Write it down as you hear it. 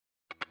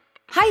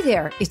Hi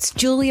there, it's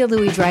Julia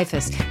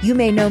Louis-Dreyfus. You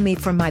may know me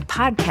from my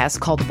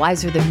podcast called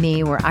Wiser Than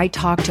Me, where I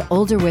talk to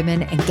older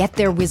women and get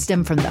their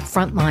wisdom from the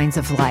front lines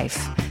of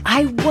life.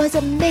 I was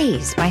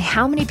amazed by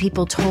how many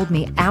people told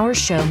me our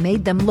show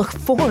made them look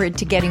forward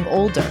to getting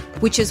older,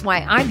 which is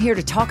why I'm here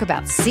to talk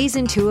about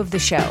season 2 of the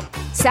show.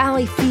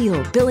 Sally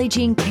Field, Billie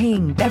Jean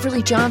King,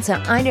 Beverly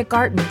Johnson, Ina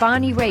Garten,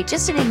 Bonnie Raitt,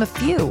 just to name a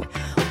few.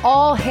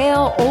 All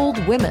hail old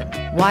women.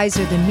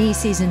 Wiser Than Me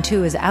season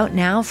 2 is out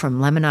now from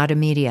Lemonada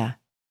Media.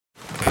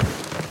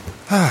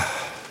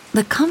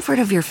 The comfort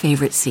of your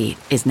favorite seat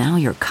is now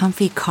your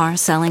comfy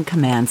car-selling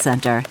command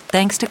center,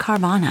 thanks to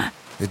Carvana.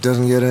 It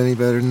doesn't get any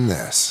better than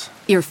this.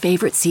 Your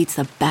favorite seat's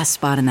the best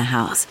spot in the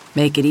house.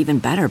 Make it even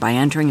better by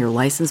entering your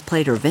license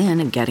plate or VIN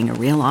and getting a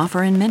real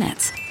offer in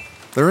minutes.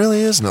 There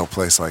really is no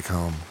place like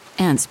home.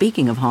 And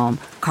speaking of home,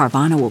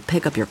 Carvana will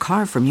pick up your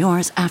car from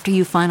yours after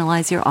you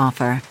finalize your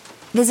offer.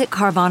 Visit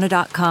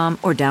Carvana.com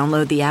or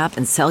download the app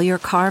and sell your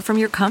car from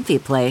your comfy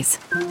place.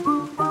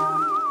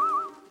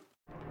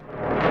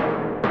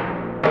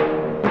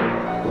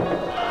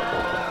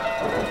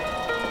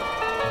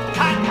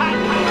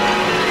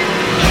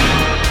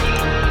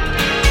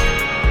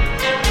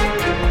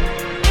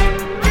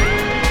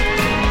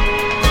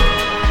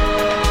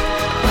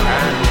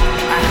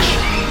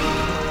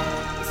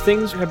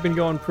 Things have been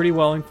going pretty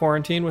well in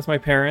quarantine with my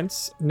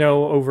parents.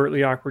 No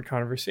overtly awkward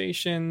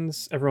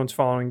conversations. Everyone's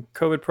following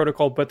COVID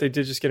protocol, but they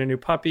did just get a new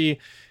puppy.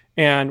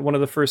 And one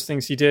of the first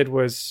things he did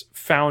was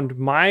found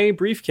my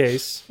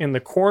briefcase in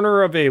the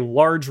corner of a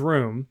large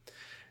room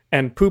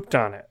and pooped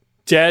on it.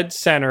 Dead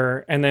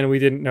center. And then we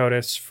didn't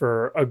notice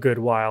for a good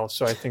while.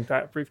 So I think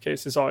that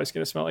briefcase is always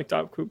going to smell like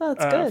dog poop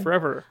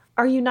forever.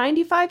 Are you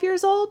 95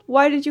 years old?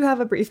 Why did you have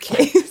a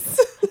briefcase?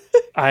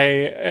 I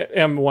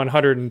am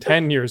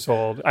 110 years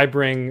old. I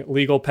bring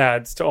legal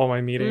pads to all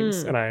my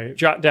meetings and I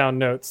jot down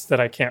notes that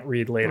I can't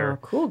read later. Oh,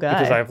 cool guy.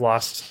 Because I've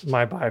lost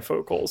my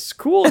bifocals.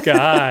 Cool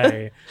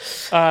guy.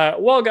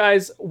 Well,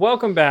 guys,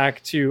 welcome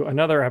back to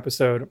another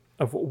episode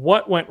of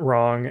What Went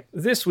Wrong.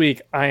 This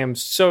week, I am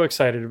so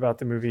excited about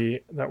the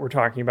movie that we're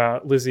talking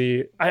about.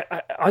 Lizzie,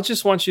 I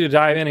just want you to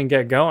dive in and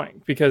get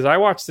going because I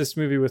watched this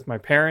movie with my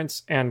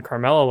parents and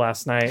Carmela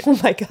last night. Oh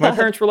my God. My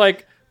parents were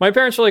like,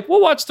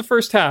 we'll watch the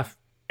first half.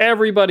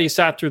 Everybody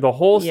sat through the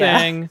whole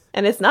thing.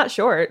 And it's not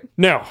short.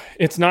 No,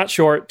 it's not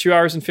short. 2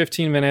 hours and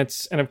 15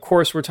 minutes. And of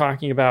course, we're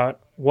talking about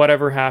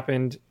whatever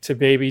happened to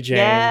Baby Jane.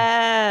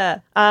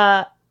 Yeah.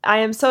 I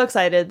am so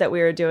excited that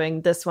we are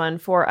doing this one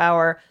for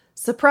our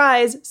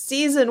surprise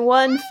season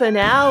 1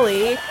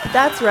 finale.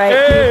 That's right,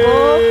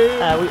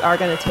 people. We are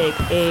going to take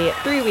a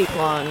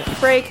 3-week-long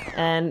break.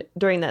 And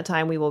during that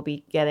time, we will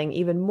be getting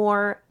even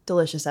more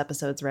delicious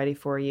episodes ready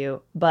for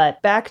you.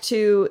 But back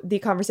to the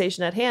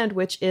conversation at hand,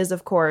 which is,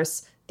 of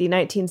course, the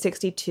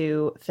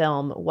 1962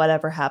 film,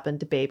 Whatever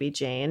Happened to Baby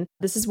Jane.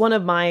 This is one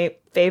of my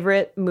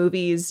favorite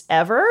movies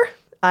ever.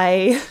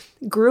 I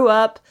grew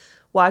up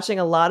watching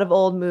a lot of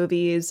old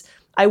movies.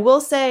 I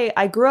will say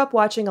I grew up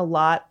watching a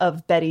lot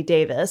of Bette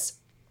Davis,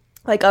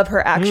 like of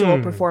her actual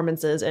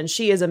performances, and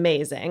she is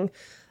amazing.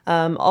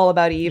 All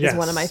About Eve is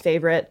one of my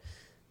favorite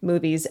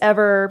movies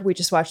ever. We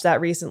just watched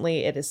that recently.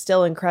 It is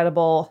still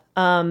incredible.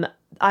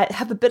 I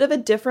have a bit of a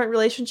different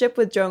relationship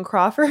with Joan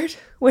Crawford,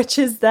 which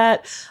is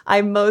that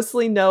I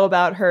mostly know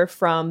about her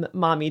from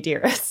Mommy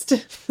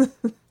Dearest.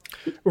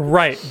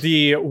 Right.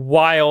 The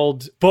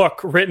wild book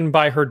written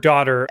by her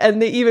daughter.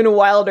 And the even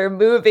wilder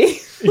movie.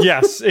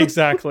 Yes,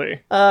 exactly.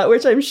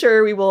 Which I'm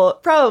sure we will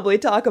probably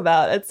talk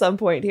about at some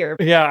point here.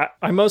 Yeah,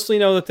 I mostly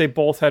know that they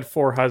both had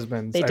 4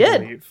 husbands, I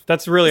did. believe.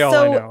 That's really all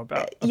I know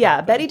about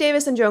them. Bette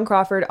Davis and Joan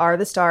Crawford are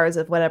the stars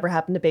of Whatever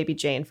Happened to Baby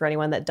Jane, for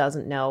anyone that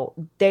doesn't know.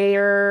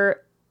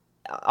 There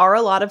are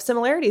a lot of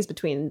similarities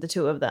between the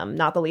two of them,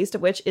 not the least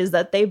of which is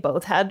that they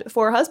both had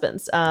 4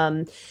 husbands.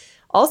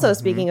 Also,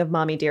 speaking of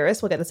Mommy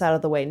Dearest, we'll get this out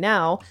of the way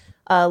now.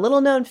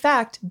 Little known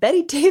fact,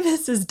 Bette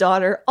Davis's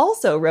daughter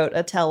also wrote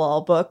a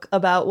tell-all book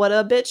about what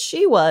a bitch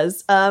she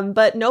was,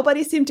 but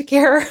nobody seemed to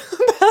care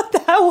about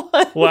that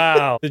one.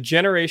 Wow. The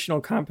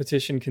generational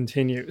competition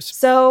continues.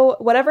 So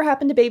Whatever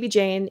Happened to Baby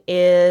Jane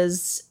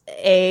is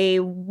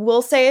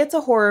we'll say it's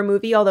a horror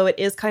movie, although it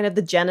is kind of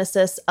the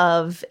genesis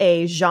of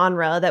a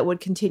genre that would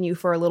continue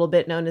for a little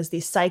bit, known as the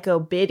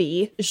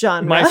psycho-biddy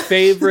genre. My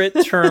favorite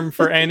term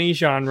for any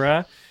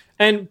genre.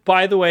 And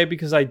by the way,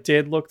 because I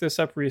did look this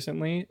up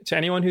recently, to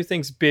anyone who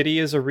thinks biddy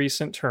is a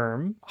recent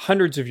term,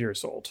 hundreds of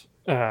years old.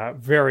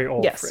 Very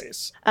old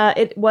phrase.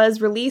 It was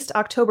released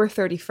October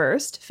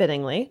 31st,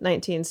 fittingly,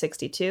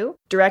 1962.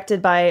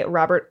 Directed by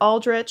Robert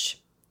Aldrich.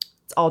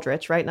 It's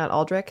Aldrich, right? Not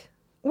Aldrich.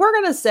 We're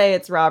going to say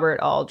it's Robert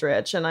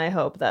Aldrich, and I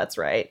hope that's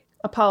right.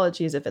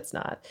 Apologies if it's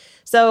not.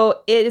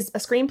 So it is a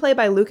screenplay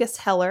by Lucas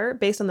Heller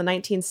based on the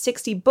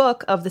 1960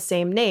 book of the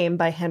same name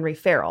by Henry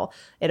Farrell.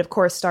 It, of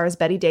course, stars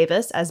Bette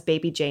Davis as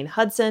Baby Jane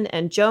Hudson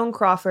and Joan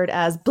Crawford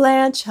as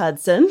Blanche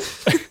Hudson.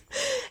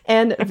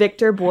 and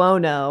Victor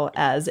Buono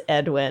as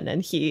Edwin,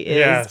 and he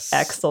is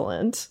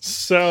excellent.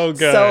 So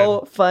good.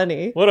 So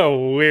funny. What a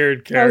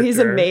weird character. Oh, he's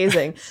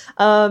amazing.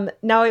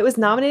 Now, it was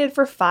nominated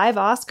for 5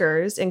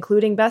 Oscars,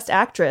 including Best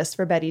Actress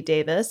for Bette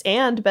Davis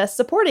and Best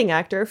Supporting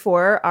Actor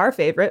for our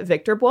favorite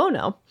Victor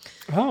Buono.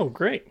 Oh,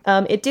 great.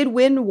 It did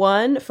win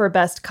 1 for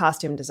Best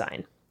Costume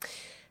Design.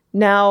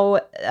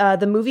 Now,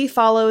 the movie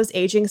follows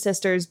aging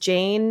sisters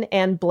Jane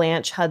and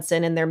Blanche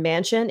Hudson in their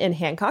mansion in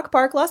Hancock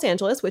Park, Los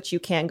Angeles, which you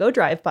can go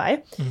drive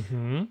by.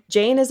 Mm-hmm.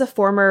 Jane is a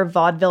former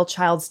vaudeville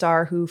child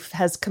star who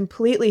has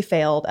completely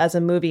failed as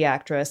a movie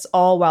actress,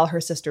 all while her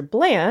sister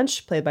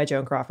Blanche, played by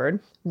Joan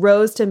Crawford,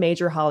 rose to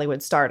major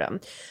Hollywood stardom.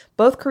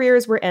 Both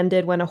careers were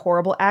ended when a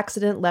horrible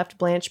accident left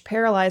Blanche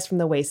paralyzed from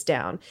the waist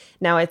down.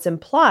 Now, it's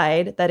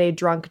implied that a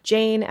drunk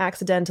Jane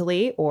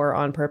accidentally, or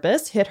on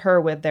purpose, hit her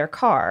with their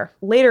car.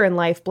 Later in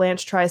life,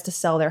 Blanche tries to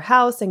sell their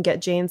house and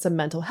get Jane some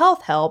mental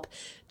health help.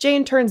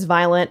 Jane turns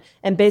violent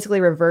and basically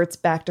reverts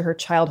back to her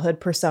childhood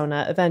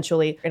persona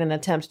eventually in an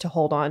attempt to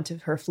hold on to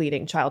her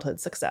fleeting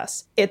childhood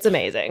success. It's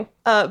amazing.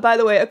 By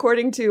the way,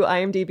 according to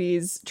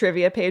IMDb's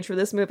trivia page for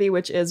this movie,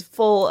 which is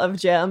full of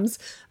gems,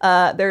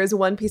 there is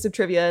one piece of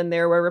trivia in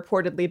there where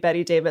reportedly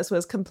Bette Davis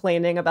was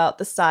complaining about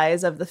the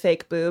size of the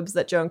fake boobs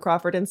that Joan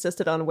Crawford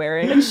insisted on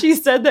wearing. And she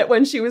said that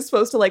when she was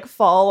supposed to like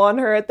fall on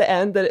her at the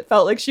end, that it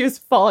felt like she was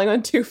falling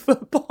on 2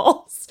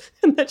 footballs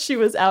and that she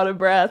was out of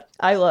breath.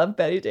 I love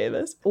Bette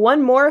Davis.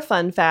 One more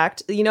fun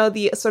fact, you know,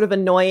 the sort of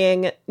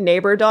annoying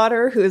neighbor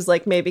daughter who's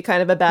like maybe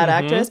kind of a bad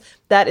actress,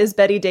 that is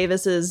Bette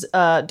Davis's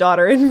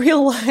daughter in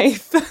real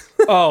life.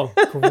 Oh,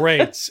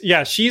 great.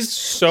 Yeah, she's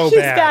She's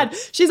bad.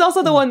 She's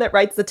also the one that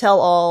writes the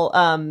tell-all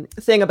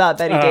thing about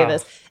Bette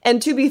Davis.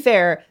 And to be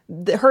fair,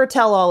 her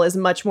tell-all is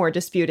much more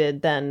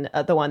disputed than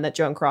the one that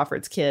Joan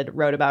Crawford's kid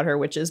wrote about her,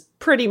 which is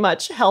pretty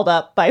much held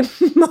up by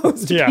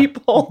most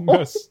people.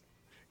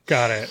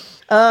 Got it.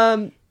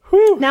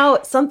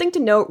 Now, something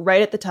to note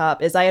right at the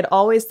top is I had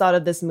always thought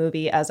of this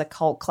movie as a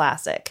cult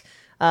classic.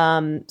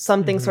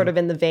 Something sort of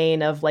in the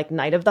vein of like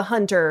Night of the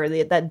Hunter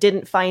that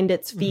didn't find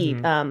its feet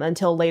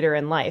until later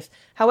in life.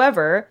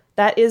 However,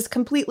 that is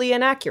completely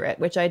inaccurate,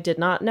 which I did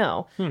not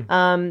know.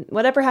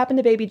 Whatever Happened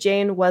to Baby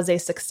Jane was a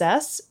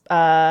success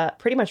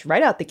pretty much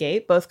right out the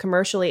gate, both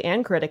commercially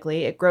and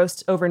critically. It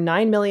grossed over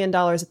 $9 million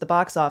at the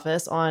box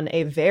office on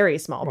a very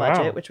small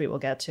budget, which we will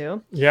get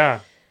to.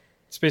 Yeah.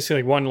 It's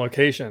basically one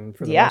location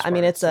for the most part. I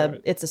mean,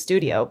 it's a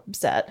studio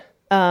set.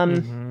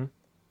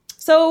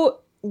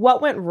 So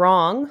what went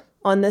wrong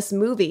on this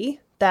movie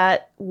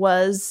that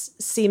was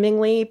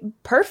seemingly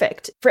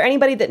perfect? For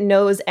anybody that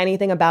knows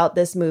anything about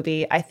this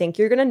movie, I think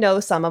you're going to know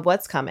some of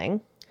what's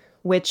coming,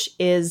 which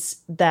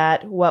is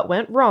that what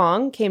went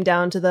wrong came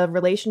down to the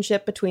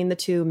relationship between the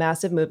 2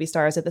 massive movie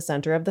stars at the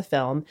center of the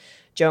film,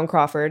 Joan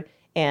Crawford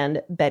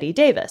and Bette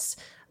Davis.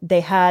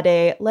 They had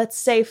a, let's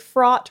say,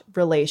 fraught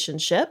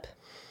relationship.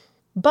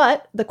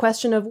 But the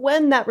question of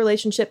when that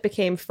relationship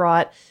became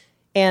fraught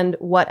and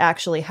what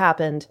actually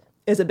happened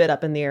is a bit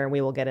up in the air, and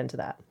we will get into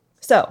that.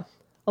 So,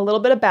 a little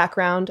bit of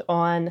background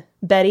on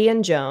Bette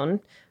and Joan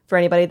for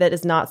anybody that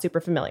is not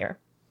super familiar.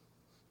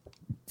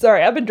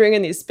 Sorry, I've been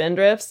drinking these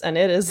Spindrifts, and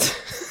it is...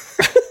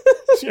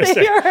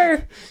 they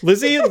are...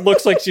 Lizzie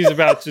looks like she's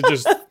about to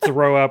just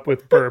throw up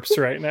with burps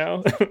right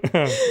now.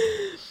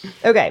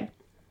 Okay.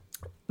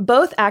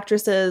 Both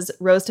actresses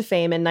rose to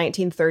fame in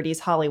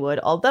 1930s Hollywood,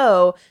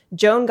 although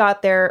Joan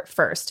got there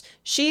first.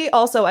 She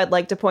also, I'd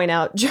like to point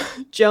out,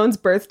 Joan's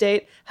birth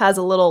date has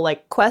a little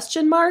like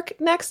question mark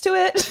next to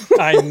it.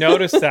 I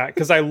noticed that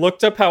because I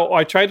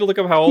tried to look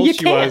up how old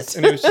she was,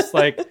 and it was just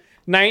like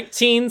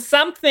 19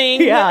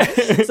 something. Yeah.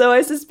 So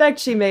I suspect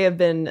she may have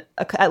been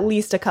at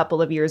least a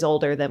couple of years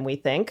older than we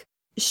think.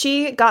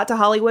 She got to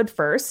Hollywood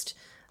first.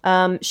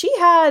 She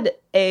had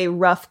a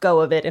rough go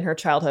of it in her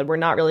childhood. We're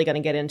not really going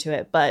to get into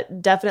it,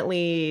 but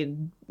definitely,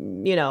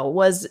 you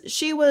know,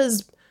 she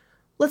was,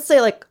 let's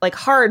say like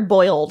hard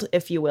boiled,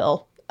 if you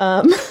will.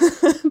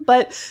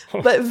 But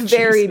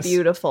very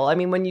beautiful. I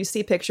mean, when you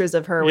see pictures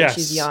of her when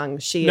she's young,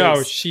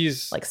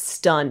 she's like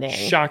stunning,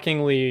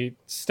 shockingly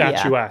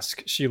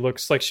statuesque. Yeah. She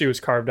looks like she was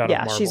carved out of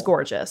marble. Yeah, she's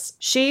gorgeous.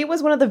 She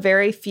was one of the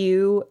very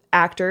few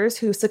actors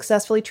who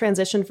successfully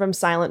transitioned from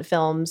silent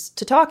films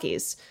to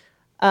talkies.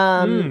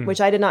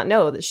 Which I did not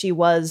know that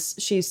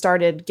she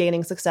started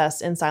gaining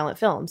success in silent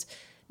films.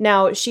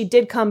 Now, she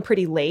did come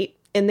pretty late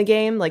in the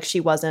game. Like, she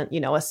wasn't,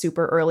 you know, a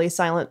super early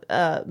silent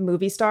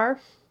movie star,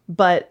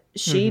 but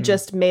she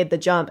just made the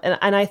jump.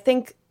 And I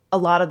think a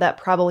lot of that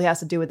probably has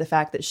to do with the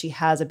fact that she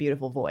has a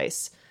beautiful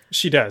voice.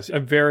 She does. A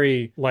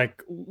very,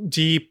 like,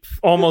 deep,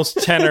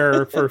 almost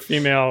tenor for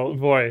female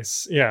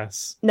voice.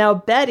 Yes. Now,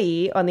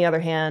 Bette, on the other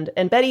hand,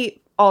 and Bette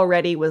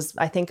already was,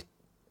 I think,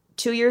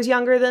 2 years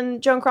younger than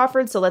Joan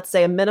Crawford, so let's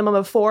say a minimum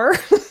of 4.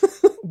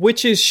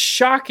 Which is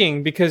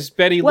shocking because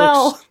Bette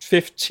looks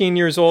 15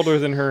 years older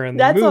than her in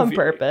the movie. That's on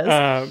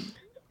purpose.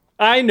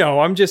 I know.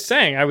 I'm just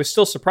saying. I was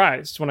still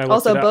surprised when I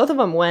looked it up. Also, both of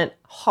them went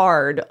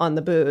hard on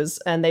the booze,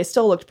 and they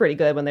still looked pretty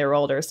good when they were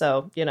older.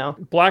 So, you know.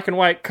 Black and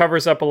white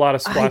covers up a lot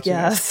of I splotchiness.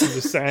 guess. I'm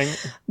just saying.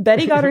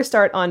 Betty got her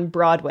start on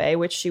Broadway,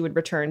 which she would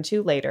return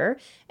to later.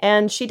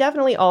 And she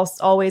definitely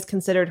always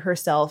considered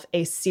herself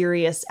a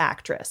serious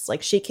actress.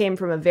 Like, she came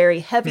from a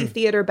very heavy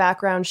theater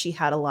background. She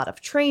had a lot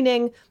of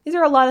training. These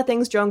are a lot of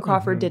things Joan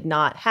Crawford did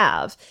not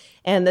have.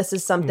 And this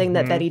is something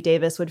that Bette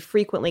Davis would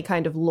frequently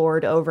kind of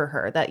lord over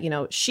her, that, you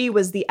know, she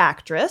was the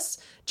actress.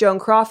 Joan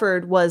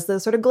Crawford was the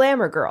sort of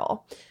glamour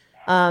girl.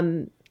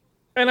 And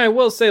I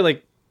will say,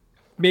 like,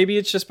 maybe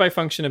it's just by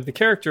function of the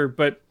character,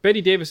 but Bette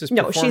Davis's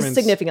performance she's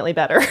significantly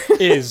better.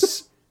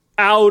 is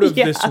out of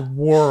this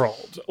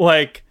world.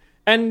 Like,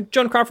 and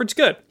Joan Crawford's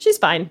good. She's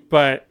fine.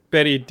 But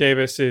Bette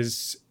Davis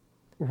is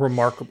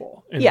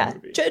remarkable in the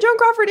movie. Joan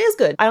Crawford is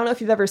good. I don't know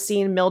if you've ever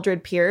seen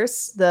Mildred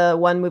Pierce, the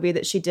one movie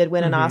that she did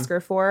win an Oscar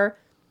for.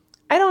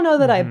 I don't know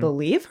that I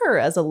believe her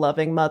as a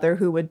loving mother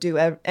who would do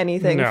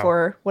anything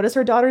for, what is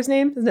her daughter's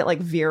name? Isn't it like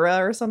Vera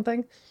or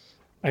something?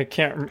 I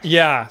can't.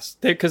 Yeah,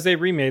 because they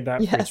remade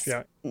that. Yes. For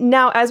HBO.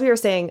 Now, as we were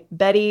saying,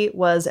 Betty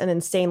was an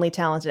insanely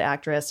talented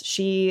actress.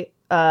 She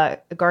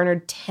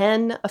garnered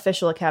 10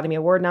 official Academy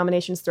Award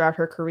nominations throughout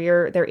her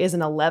career. There is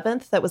an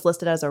 11th that was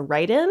listed as a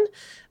write-in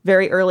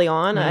very early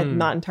on. I'm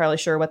not entirely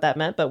sure what that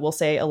meant, but we'll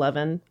say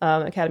 11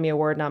 Academy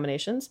Award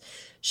nominations.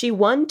 She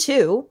won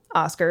 2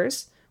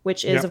 Oscars,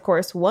 which is, of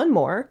course, one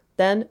more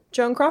than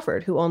Joan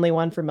Crawford, who only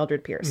won for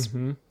Mildred Pierce.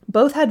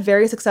 Both had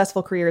very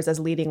successful careers as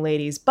leading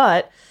ladies,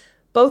 but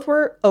both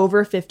were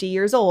over 50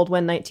 years old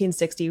when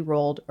 1960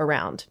 rolled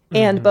around.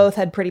 And both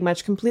had pretty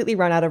much completely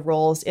run out of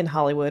roles in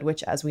Hollywood,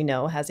 which, as we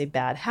know, has a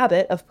bad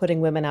habit of putting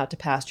women out to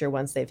pasture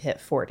once they've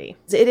hit 40.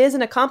 It is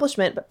an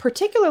accomplishment, but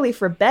particularly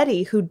for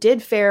Betty, who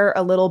did fare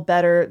a little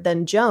better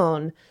than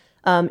Joan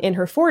in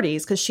her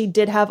 40s, because she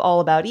did have All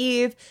About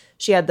Eve.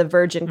 She had The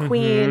Virgin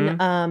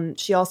Queen.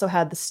 She also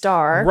had The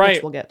Star,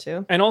 which we'll get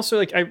to. And also,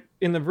 like,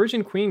 in The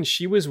Virgin Queen,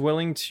 she was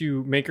willing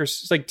to make her,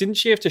 like, didn't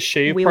she have to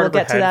shave we part will of her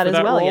get to head that for as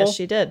that well. role? Yes,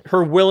 she did.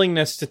 Her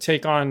willingness to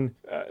take on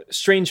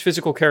strange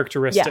physical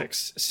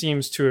characteristics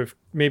seems to have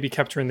maybe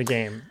kept her in the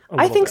game a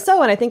little I think bit.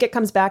 so. And I think it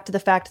comes back to the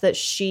fact that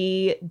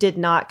she did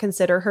not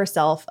consider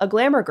herself a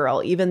glamour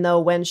girl, even though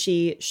when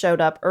she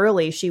showed up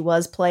early, she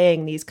was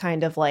playing these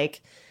kind of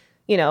like,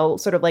 you know,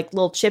 sort of like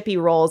little chippy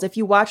roles. If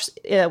you watch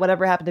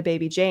Whatever Happened to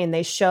Baby Jane,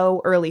 they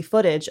show early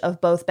footage of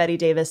both Bette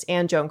Davis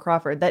and Joan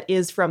Crawford that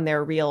is from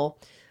their real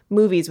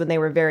movies when they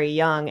were very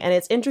young. And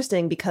it's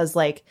interesting because,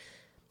 like,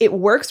 it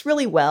works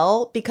really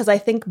well because I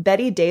think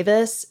Bette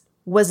Davis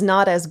was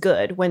not as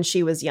good when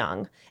she was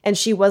young, and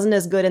she wasn't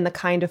as good in the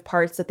kind of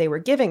parts that they were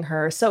giving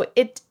her. So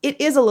it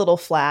is a little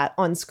flat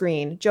on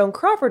screen. Joan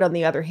Crawford, on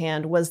the other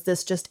hand, was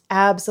this just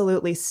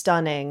absolutely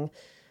stunning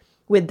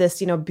with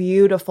this, you know,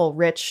 beautiful,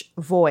 rich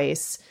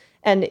voice.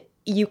 And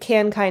you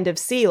can kind of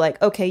see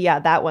like, okay, yeah,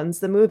 that one's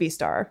the movie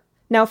star.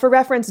 Now, for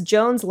reference,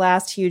 Joan's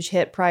last huge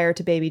hit prior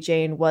to Baby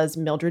Jane was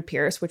Mildred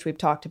Pierce, which we've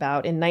talked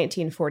about, in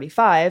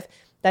 1945.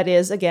 That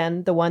is,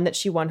 again, the one that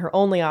she won her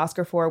only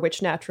Oscar for,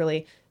 which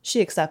naturally she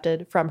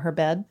accepted from her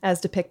bed, as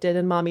depicted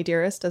in Mommy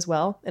Dearest as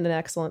well, in an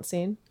excellent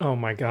scene. Oh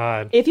my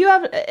God. If you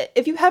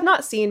have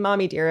not seen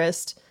Mommy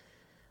Dearest,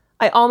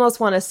 I almost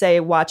want to say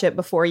watch it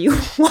before you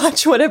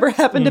watch Whatever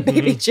Happened to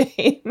Baby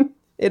Jane.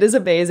 It is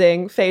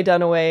amazing. Faye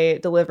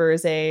Dunaway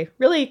delivers a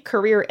really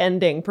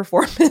career-ending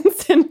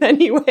performance in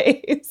many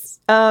ways.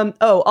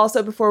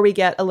 Also, before we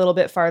get a little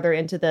bit farther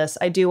into this,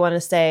 I do want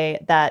to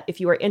say that if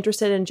you are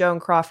interested in Joan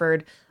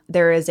Crawford,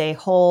 there is a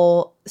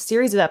whole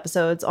series of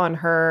episodes on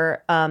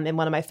her in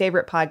one of my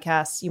favorite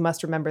podcasts, You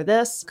Must Remember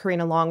This.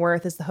 Karina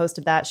Longworth is the host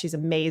of that. She's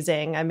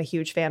amazing. I'm a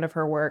huge fan of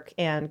her work,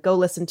 and go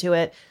listen to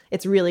it.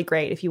 It's really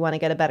great if you want to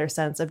get a better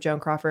sense of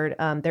Joan Crawford.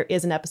 There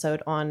is an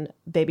episode on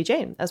Baby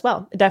Jane as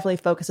well. It definitely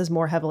focuses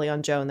more heavily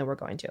on Joan than we're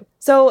going to.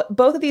 So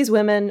both of these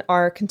women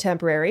are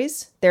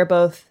contemporaries. They're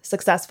both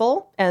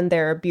successful and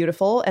they're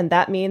beautiful, and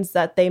that means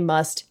that they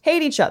must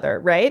hate each other,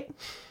 right?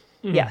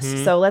 Yes.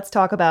 So let's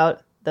talk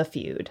about the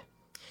feud,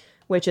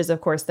 which is,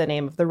 of course, the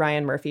name of the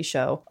Ryan Murphy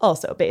show,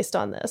 also based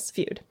on this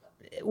feud.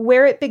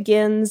 Where it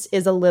begins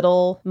is a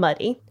little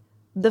muddy.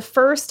 The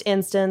first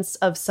instance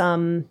of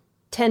some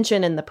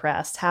tension in the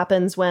press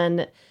happens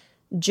when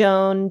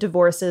Joan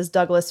divorces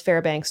Douglas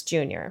Fairbanks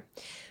Jr.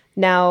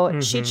 Now,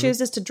 she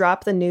chooses to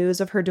drop the news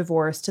of her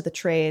divorce to the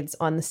trades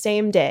on the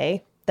same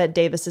day that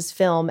Davis's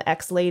film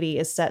Ex-Lady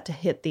is set to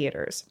hit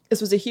theaters. This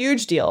was a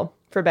huge deal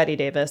for Bette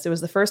Davis. It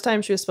was the first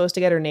time she was supposed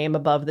to get her name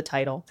above the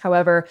title.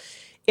 However,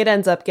 it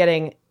ends up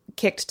getting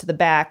kicked to the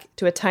back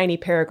to a tiny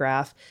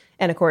paragraph,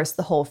 and of course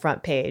the whole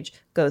front page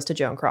goes to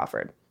Joan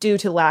Crawford. Due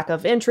to lack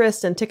of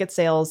interest and ticket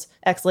sales,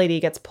 Ex-Lady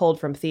gets pulled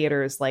from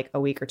theaters like a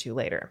week or two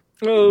later.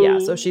 Oh. Yeah,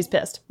 so she's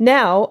pissed.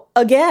 Now,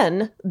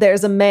 again,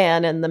 there's a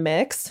man in the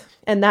mix,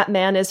 and that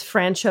man is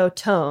Franchot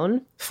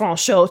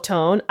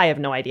Tone. I have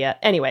no idea.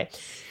 Anyway,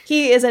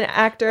 He is an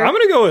actor. I'm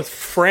going to go with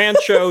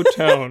Francho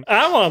Tone.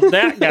 I want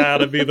that guy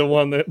to be the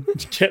one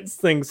that gets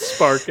things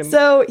sparking.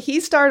 So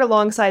he starred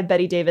alongside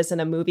Bette Davis in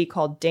a movie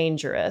called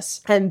Dangerous.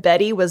 And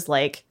Betty was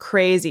like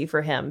crazy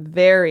for him,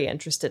 very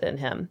interested in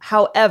him.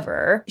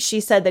 However,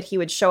 she said that he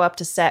would show up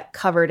to set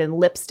covered in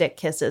lipstick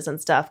kisses and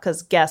stuff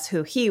because guess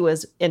who he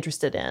was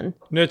interested in?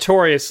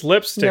 Notorious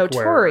lipstick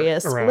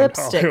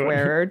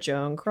wearer,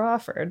 Joan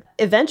Crawford.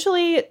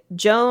 Eventually,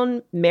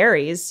 Joan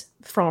marries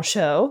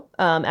Franchot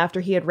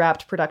after he had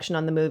wrapped production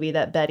on the movie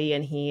that Betty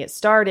and he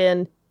starred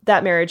in.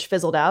 That marriage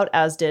fizzled out,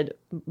 as did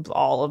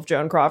all of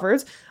Joan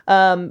Crawford's.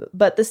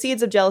 But the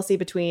seeds of jealousy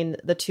between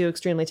the two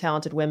extremely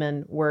talented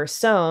women were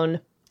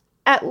sown,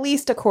 at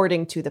least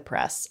according to the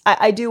press.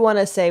 I do want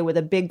to say, with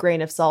a big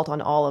grain of salt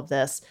on all of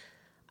this,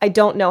 I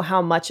don't know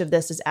how much of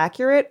this is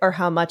accurate or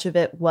how much of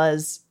it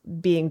was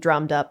being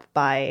drummed up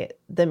by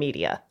the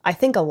media. I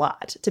think a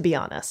lot, to be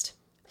honest.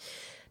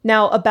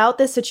 Now, about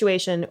this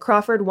situation,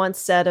 Crawford once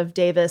said of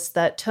Davis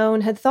that Tone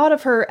had thought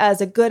of her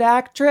as a good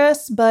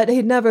actress, but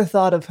he'd never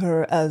thought of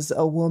her as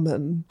a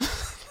woman.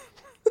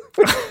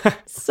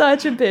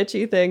 Such a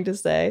bitchy thing to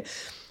say.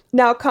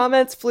 Now,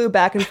 comments flew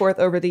back and forth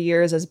over the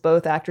years as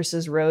both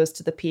actresses rose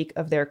to the peak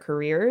of their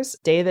careers.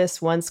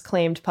 Davis once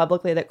claimed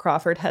publicly that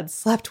Crawford had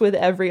slept with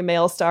every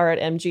male star at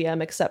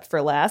MGM except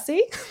for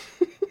Lassie.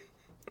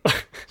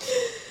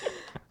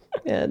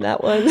 And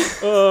that one,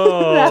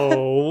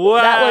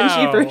 wow. That one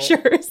she for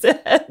sure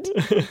said.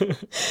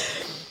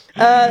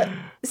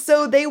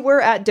 So they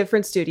were at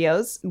different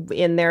studios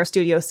in their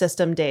studio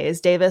system days.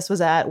 Davis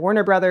was at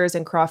Warner Brothers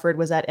and Crawford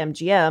was at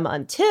MGM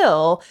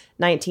until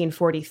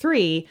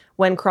 1943,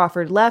 when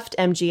Crawford left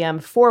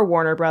MGM for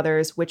Warner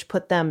Brothers, which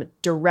put them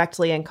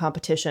directly in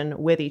competition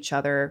with each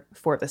other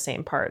for the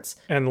same parts.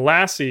 And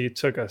Lassie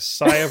took a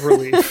sigh of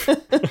relief.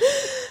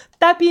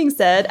 That being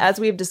said, as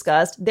we've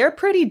discussed, they're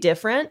pretty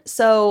different.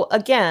 So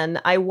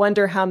again, I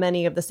wonder how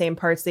many of the same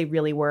parts they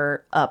really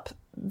were up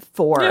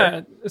for.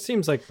 Yeah, it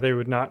seems like they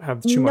would not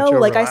have too much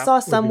overlap. Like I saw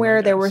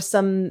somewhere there were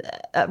some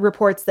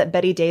reports that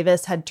Bette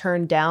Davis had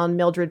turned down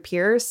Mildred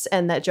Pierce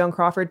and that Joan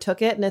Crawford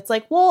took it. And it's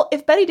like, well,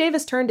 if Bette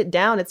Davis turned it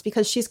down, it's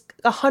because she's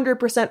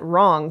 100%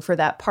 wrong for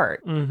that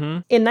part. Mm-hmm.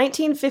 In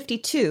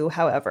 1952,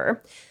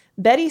 however,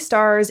 Betty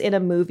stars in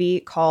a movie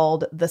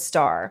called The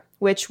Star,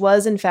 which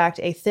was in fact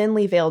a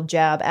thinly veiled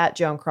jab at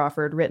Joan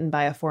Crawford written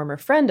by a former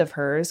friend of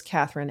hers,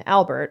 Catherine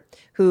Albert,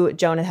 who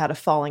Joan had a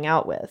falling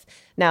out with.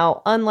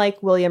 Now,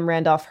 unlike William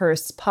Randolph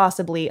Hearst's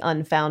possibly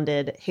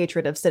unfounded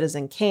hatred of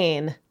Citizen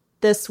Kane,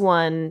 this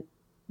one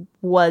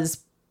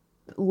was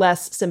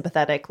less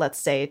sympathetic, let's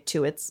say,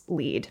 to its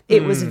lead.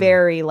 It was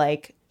very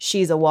like,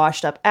 she's a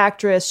washed up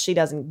actress. She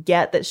doesn't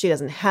get that she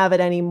doesn't have it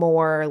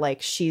anymore.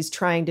 Like, she's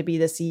trying to be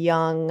this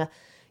young,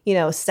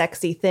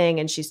 sexy thing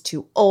and she's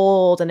too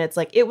old. And it's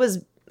like, it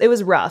was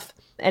rough.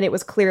 And it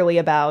was clearly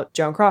about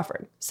Joan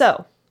Crawford.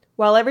 So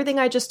while everything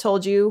I just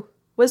told you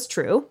was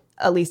true,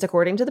 at least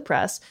according to the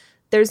press,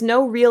 there's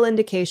no real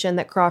indication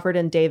that Crawford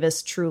and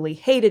Davis truly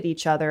hated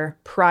each other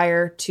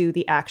prior to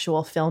the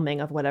actual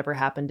filming of whatever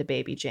happened to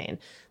Baby Jane.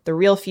 The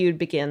real feud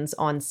begins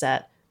on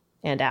set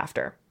and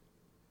after.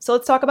 So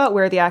let's talk about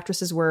where the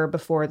actresses were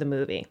before the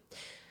movie.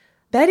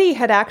 Betty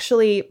had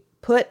actually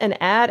put an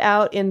ad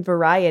out in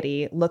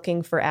Variety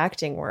looking for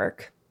acting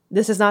work.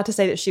 This is not to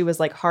say that she was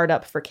like hard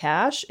up for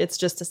cash. It's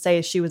just to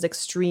say she was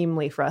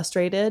extremely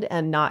frustrated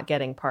and not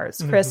getting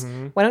parts. Chris,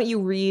 why don't you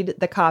read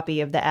the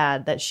copy of the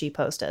ad that she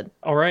posted?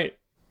 All right.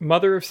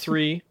 Mother of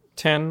 3,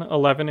 10,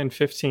 11, and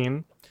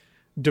 15.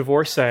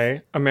 Divorcee,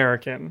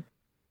 American.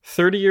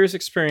 30 years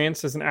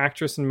experience as an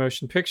actress in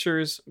motion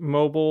pictures,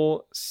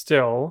 mobile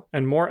still,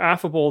 and more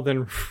affable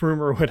than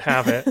rumor would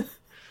have it.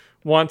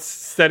 Wants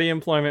steady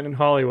employment in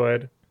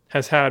Hollywood.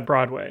 Has had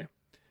Broadway.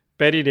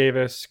 Bette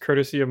Davis,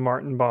 courtesy of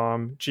Martin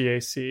Baum,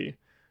 GAC.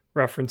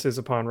 References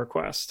upon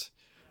request.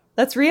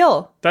 That's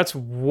real. That's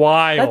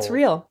wild. That's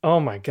real. Oh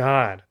my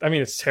God. I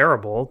mean, it's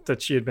terrible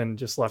that she had been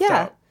just left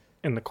out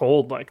in the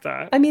cold like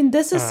that. I mean,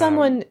 this is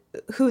someone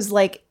who's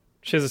like...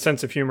 She has a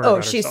sense of humor.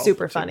 Oh, she's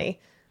super funny.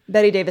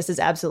 Bette Davis is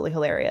absolutely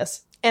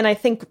hilarious. And I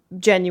think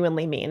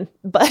genuinely mean,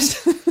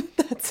 but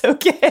that's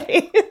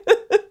okay.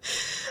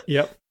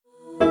 Yep.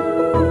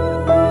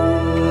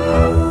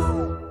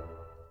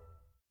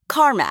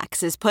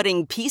 CarMax is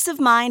putting peace of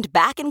mind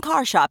back in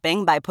car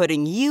shopping by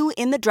putting you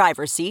in the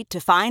driver's seat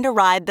to find a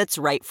ride that's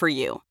right for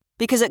you.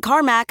 Because at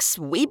CarMax,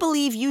 we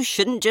believe you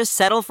shouldn't just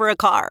settle for a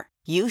car.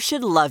 You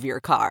should love your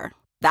car.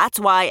 That's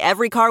why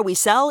every car we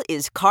sell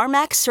is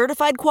CarMax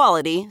certified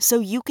quality, so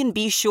you can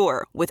be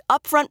sure with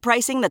upfront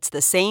pricing that's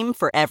the same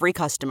for every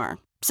customer.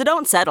 So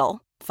don't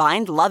settle.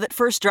 Find love at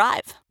first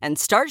drive and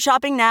start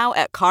shopping now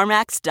at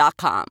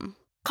CarMax.com.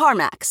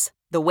 CarMax,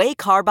 the way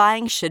car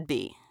buying should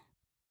be.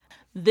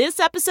 This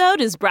episode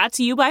is brought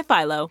to you by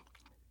Philo.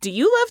 Do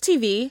you love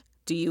TV?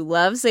 Do you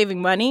love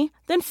saving money?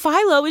 Then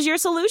Philo is your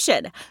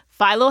solution.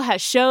 Philo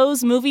has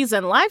shows, movies,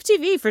 and live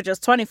TV for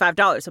just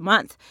 $25 a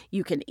month.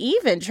 You can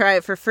even try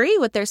it for free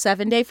with their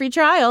 7-day free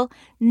trial.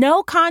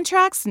 No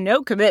contracts,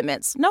 no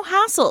commitments, no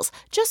hassles,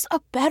 just a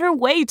better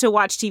way to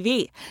watch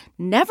TV.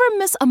 Never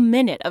miss a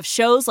minute of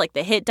shows like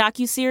the hit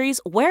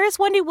docuseries Where is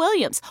Wendy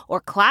Williams or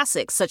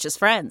classics such as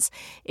Friends.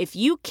 If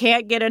you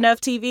can't get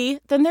enough TV,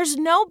 then there's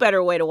no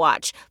better way to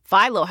watch.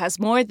 Philo has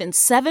more than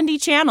 70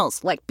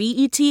 channels like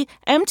BET,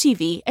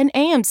 MTV, and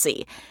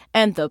AMC.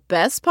 And the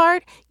best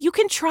part? You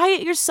can try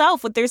it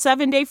yourself with their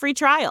 7-day free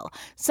trial.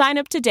 Sign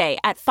up today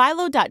at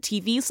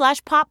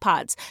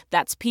philo.tv/poppods.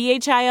 That's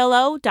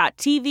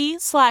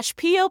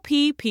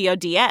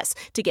philo.tv/POPPODS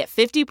to get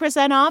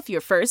 50% off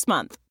your first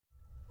month.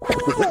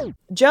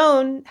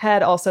 Joan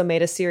had also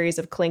made a series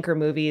of Clinker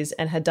movies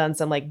and had done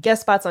some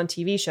guest spots on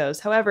TV shows.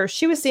 However,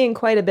 she was seeing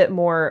quite a bit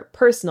more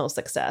personal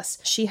success.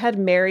 She had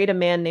married a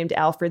man named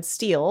Alfred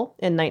Steele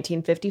in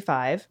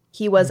 1955.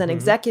 He was an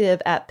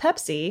executive at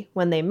Pepsi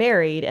when they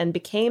married and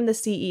became the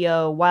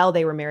CEO while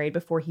they were married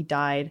before he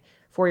died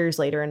 4 years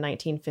later in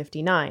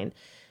 1959.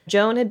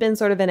 Joan had been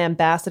sort of an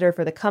ambassador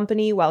for the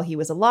company while he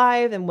was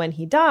alive, and when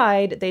he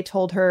died, they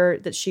told her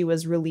that she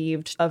was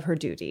relieved of her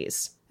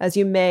duties. As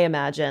you may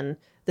imagine,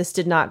 this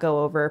did not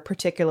go over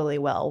particularly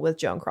well with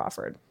Joan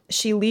Crawford.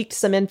 She leaked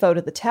some info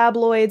to the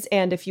tabloids,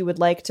 and if you would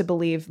like to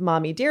believe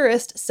Mommy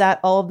Dearest, sat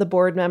all of the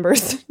board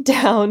members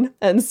down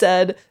and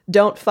said,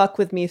 "Don't fuck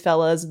with me,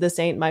 fellas. This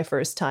ain't my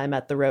first time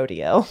at the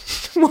rodeo."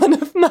 One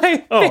of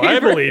my favorites. I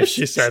believe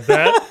she said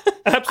that.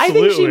 Absolutely. I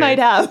think she might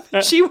have.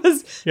 She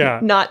was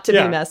not to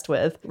be messed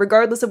with.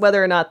 Regardless of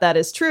whether or not that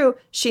is true,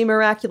 she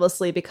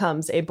miraculously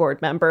becomes a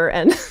board member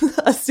and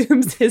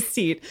assumes his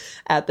seat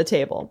at the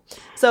table.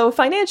 So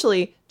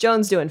financially,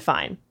 Joan's doing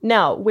fine.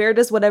 Now, where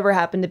does whatever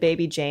happened to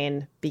baby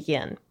Jane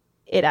begin?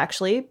 It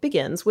actually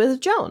begins with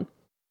Joan.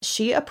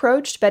 She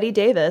approached Bette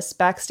Davis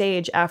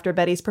backstage after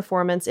Betty's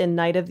performance in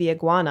Night of the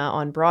Iguana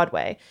on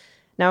Broadway.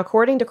 Now,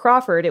 according to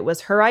Crawford, it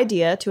was her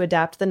idea to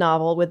adapt the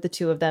novel with the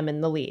two of them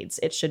in the leads.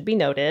 It should be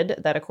noted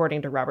that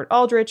according to Robert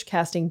Aldrich,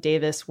 casting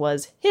Davis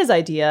was his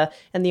idea,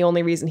 and the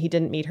only reason he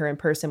didn't meet her in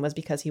person was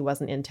because he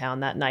wasn't in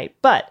town that night.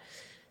 But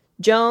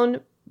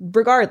Joan,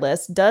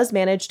 regardless, does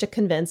manage to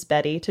convince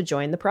Betty to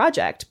join the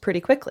project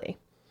pretty quickly.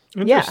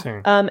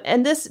 Interesting. Yeah.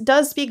 And this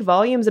does speak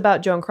volumes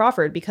about Joan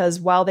Crawford, because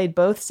while they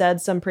both said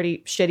some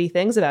pretty shitty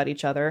things about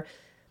each other,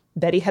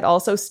 Betty had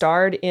also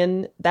starred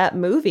in that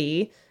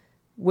movie,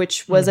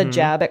 which was a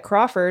jab at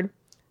Crawford.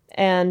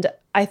 And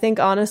I think,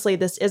 honestly,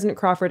 this isn't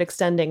Crawford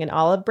extending an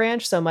olive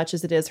branch so much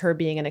as it is her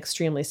being an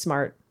extremely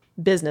smart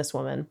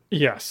businesswoman.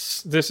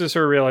 Yes. This is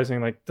her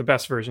realizing, the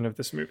best version of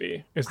this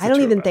movie is the I don't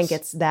two even of think us.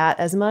 it's that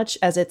as much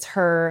as it's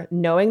her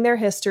knowing their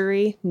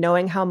history,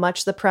 knowing how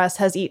much the press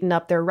has eaten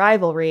up their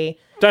rivalry.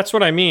 That's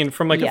what I mean.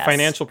 From a Yes.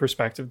 financial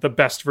perspective, the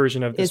best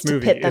version of this Is to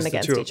movie pit them is the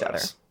against two each of other.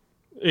 us.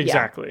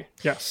 Exactly.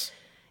 Yes.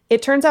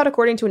 It turns out,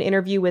 according to an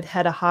interview with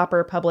Hedda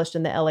Hopper published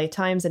in the LA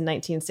Times in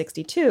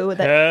 1962,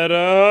 that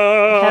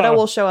Hedda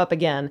will show up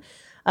again,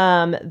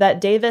 that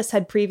Davis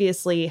had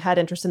previously had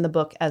interest in the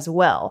book as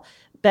well.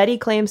 Betty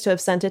claims to have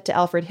sent it to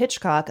Alfred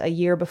Hitchcock a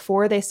year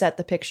before they set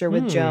the picture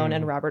with Joan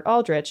and Robert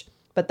Aldrich,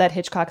 but that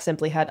Hitchcock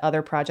simply had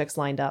other projects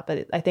lined up.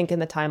 But I think in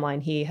the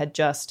timeline, he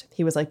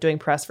was doing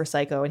press for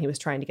Psycho, and he was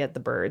trying to get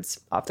The Birds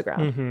off the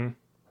ground.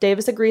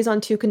 Davis agrees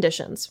on two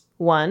conditions.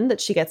 One,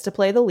 that she gets to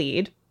play the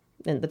lead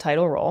in the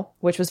title role,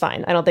 which was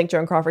fine. I don't think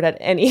Joan Crawford had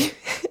any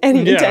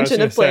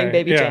intention of playing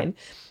Baby Jane.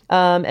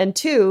 And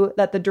two,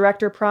 that the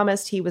director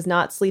promised he was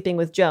not sleeping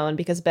with Joan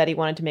because Betty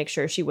wanted to make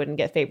sure she wouldn't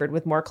get favored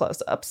with more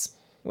close-ups,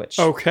 which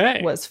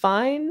was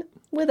fine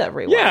with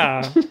everyone.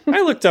 Yeah.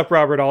 I looked up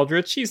Robert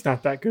Aldrich. He's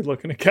not that good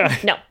looking a guy.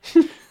 No.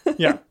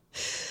 Yeah.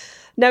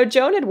 Now,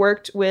 Joan had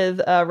worked with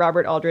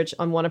Robert Aldrich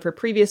on one of her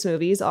previous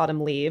movies,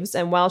 Autumn Leaves,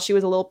 and while she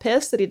was a little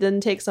pissed that he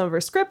didn't take some of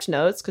her script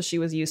notes because she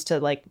was used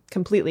to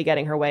completely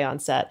getting her way on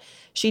set,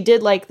 she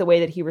did like the way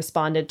that he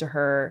responded to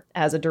her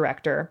as a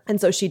director, and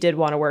so she did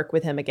want to work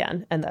with him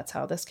again, and that's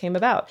how this came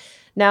about.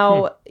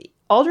 Now,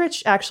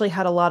 Aldrich actually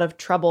had a lot of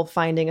trouble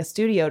finding a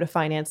studio to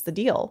finance the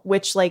deal,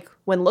 which,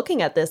 when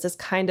looking at this, is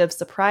kind of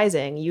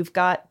surprising. You've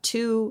got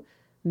two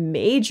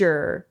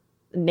major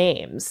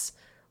names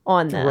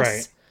on this.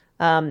 Right.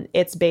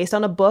 It's based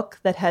on a book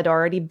that had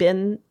already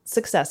been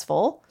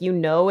successful.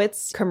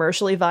 It's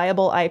commercially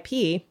viable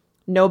IP.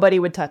 Nobody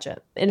would touch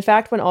it. In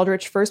fact, when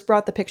Aldrich first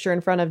brought the picture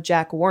in front of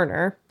Jack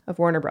Warner of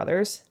Warner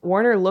Brothers,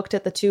 Warner looked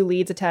at the two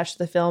leads attached to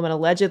the film and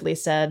allegedly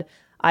said,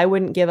 "I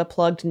wouldn't give a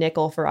plugged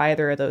nickel for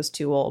either of those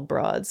two old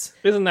broads."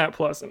 Isn't that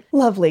pleasant?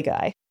 Lovely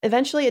guy.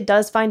 Eventually, it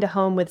does find a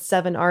home with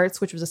Seven Arts,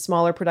 which was a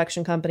smaller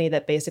production company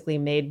that basically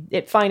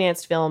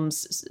financed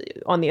films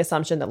on the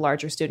assumption that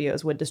larger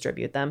studios would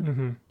distribute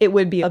them. It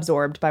would be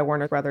absorbed by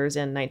Warner Brothers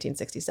in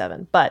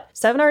 1967. But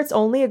Seven Arts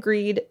only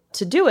agreed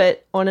to do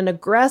it on an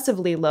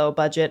aggressively low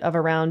budget of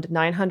around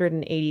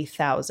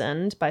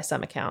 $980,000 by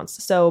some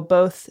accounts. So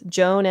both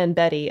Joan and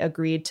Betty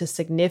agreed to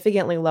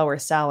significantly lower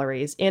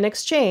salaries in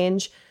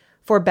exchange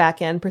for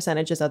back-end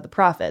percentages of the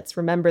profits.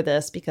 Remember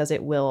this because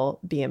it will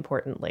be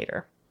important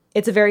later.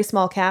 It's a very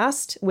small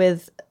cast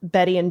with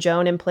Betty and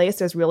Joan in place.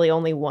 There's really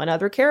only one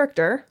other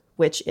character,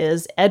 which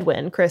is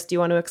Edwin. Chris, do you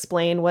want to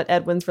explain what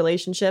Edwin's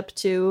relationship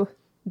to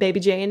Baby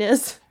Jane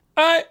is?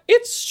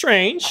 It's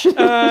strange.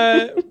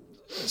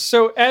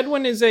 So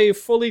Edwin is a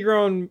fully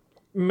grown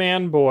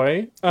man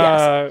boy.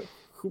 Yes.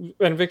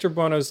 And Victor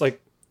Buono's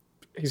like,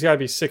 he's got to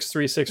be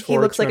 6'3", 6'4". He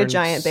looks like a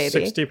giant baby.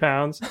 60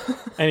 pounds.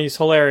 And he's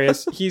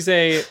hilarious. He's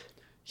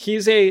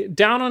a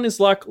down on his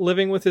luck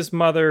living with his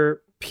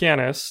mother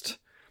pianist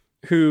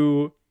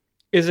who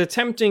is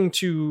attempting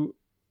to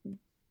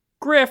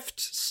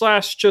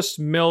grift / just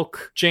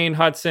milk Jane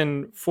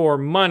Hudson for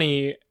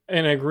money.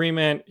 An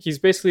agreement. He's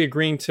basically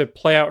agreeing to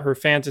play out her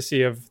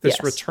fantasy of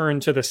this return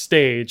to the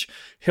stage.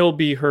 He'll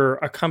be her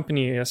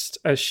accompanist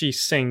as she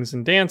sings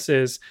and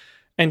dances,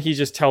 and he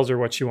just tells her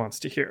what she wants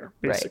to hear,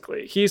 basically.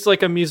 Right. He's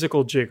like a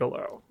musical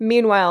gigolo.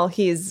 Meanwhile,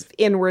 he's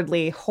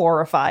inwardly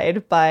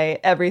horrified by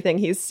everything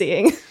he's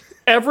seeing.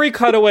 Every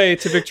cutaway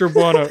to Victor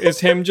Buono is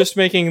him just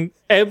making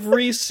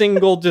every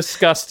single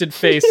disgusted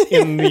face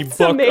in the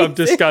book amazing. Of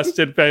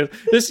disgusted face.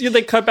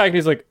 They cut back and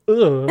he's like,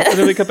 ugh. And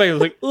then they cut back and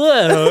he's like,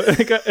 ugh.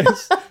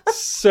 It's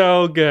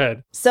so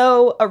good.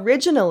 So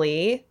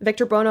originally,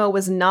 Victor Buono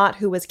was not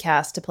who was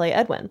cast to play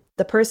Edwin.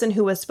 The person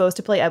who was supposed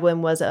to play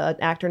Edwin was an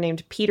actor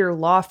named Peter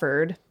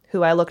Lawford,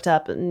 who I looked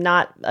up,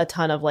 not a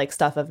ton of like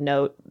stuff of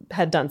note,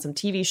 had done some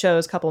TV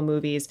shows, couple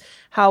movies.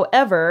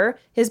 However,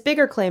 his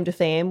bigger claim to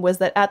fame was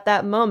that at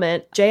that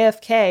moment,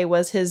 JFK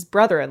was his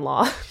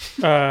brother-in-law.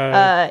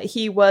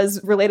 He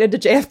was related to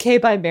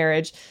JFK by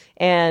marriage,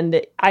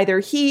 and either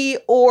he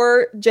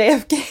or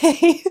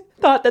JFK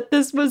thought that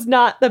this was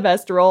not the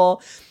best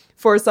role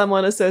for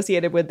someone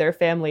associated with their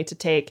family to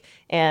take,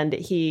 and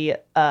he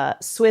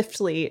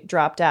swiftly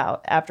dropped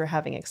out after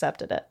having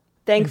accepted it.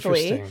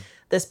 Thankfully,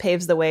 this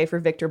paves the way for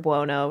Victor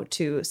Buono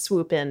to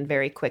swoop in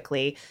very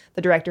quickly.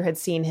 The director had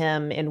seen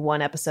him in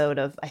one episode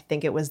of, I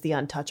think it was The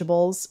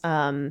Untouchables.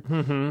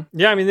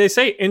 Yeah, I mean, they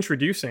say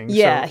introducing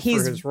for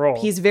his role.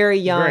 He's very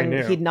young.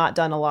 He'd not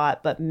done a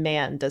lot, but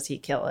man, does he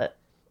kill it.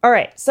 All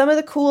right, some of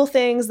the cool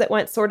things that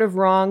went sort of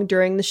wrong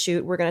during the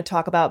shoot we're going to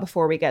talk about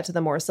before we get to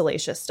the more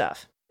salacious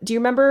stuff. Do you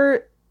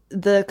remember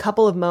the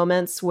couple of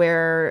moments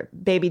where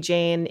Baby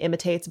Jane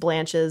imitates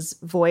Blanche's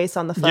voice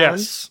on the phone?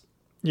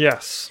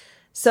 Yes.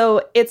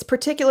 So it's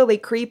particularly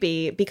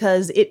creepy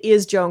because it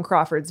is Joan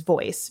Crawford's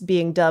voice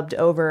being dubbed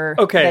over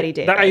Betty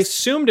Davis. I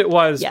assumed it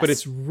was, but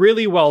it's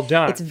really well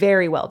done. It's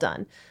very well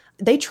done.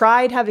 They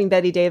tried having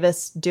Betty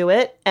Davis do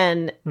it,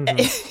 and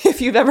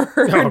if you've ever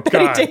heard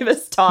Betty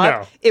Davis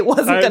talk, it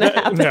wasn't going to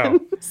happen. No.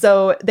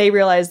 So they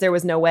realized there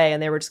was no way,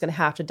 and they were just going to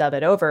have to dub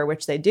it over,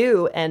 which they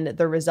do, and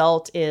the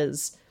result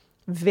is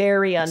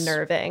very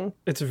unnerving.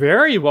 It's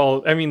very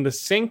well. I mean, the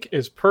sync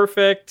is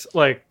perfect.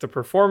 Like, the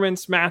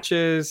performance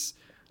matches.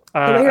 The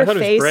way her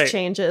face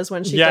changes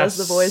when she does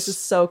the voice is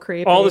so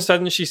creepy. All of a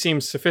sudden, she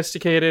seems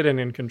sophisticated and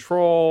in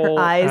control.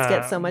 Her eyes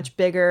get so much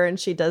bigger, and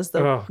she does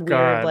the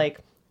weird,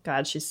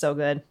 God, she's so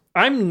good.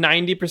 I'm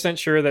 90%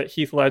 sure that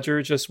Heath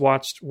Ledger just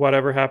watched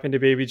Whatever Happened to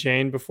Baby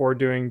Jane before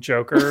doing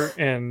Joker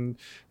and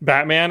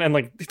Batman,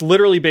 and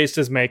literally based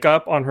his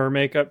makeup on her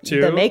makeup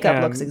too. The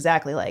makeup looks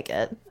exactly like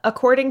it.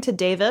 According to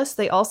Davis,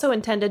 they also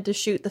intended to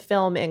shoot the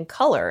film in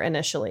color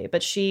initially,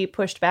 but she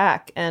pushed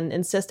back and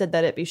insisted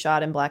that it be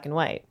shot in black and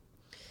white.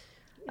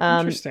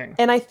 Interesting.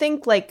 And I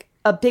think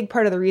a big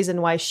part of the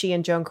reason why she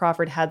and Joan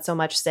Crawford had so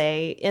much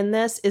say in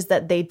this is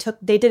that they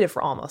did it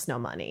for almost no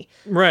money.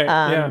 Right.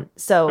 Yeah.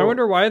 So I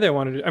wonder why they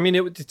wanted to. I mean,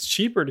 it's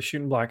cheaper to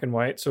shoot in black and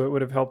white, so it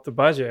would have helped the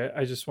budget.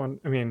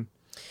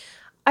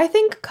 I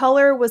think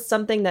color was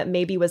something that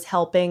maybe was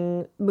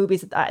helping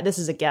movies. This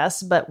is a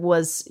guess, but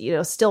was,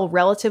 still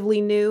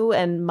relatively new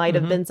and might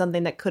have been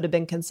something that could have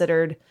been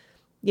considered,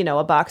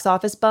 a box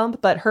office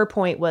bump. But her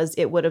point was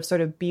it would have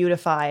sort of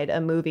beautified a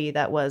movie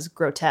that was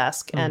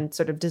grotesque and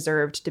sort of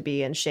deserved to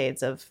be in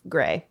shades of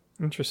gray.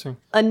 Interesting.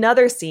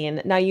 Another scene.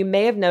 Now, you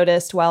may have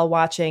noticed while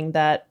watching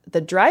that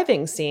the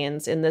driving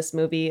scenes in this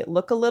movie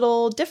look a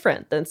little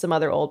different than some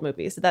other old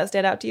movies. Did that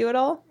stand out to you at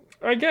all?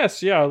 I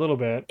guess, yeah, a little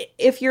bit.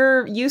 If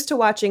you're used to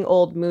watching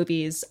old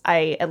movies,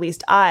 I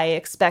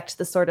expect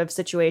the sort of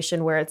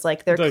situation where it's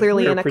like they're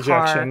clearly in a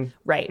car.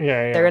 Right.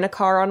 Yeah. They're in a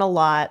car on a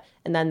lot,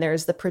 and then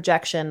there's the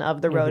projection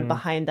of the road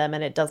behind them,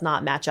 and it does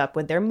not match up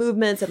with their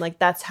movements, and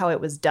that's how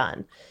it was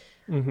done.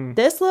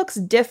 This looks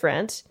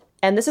different,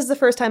 and this is the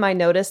first time I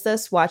noticed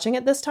this watching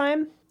it this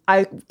time.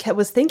 I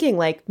was thinking,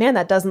 man,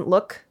 that doesn't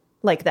look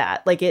like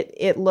that.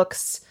 It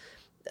looks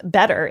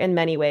better in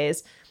many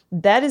ways.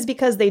 That is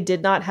because they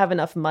did not have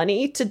enough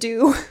money to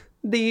do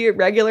the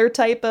regular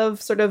type of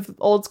sort of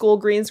old school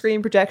green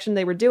screen projection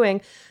they were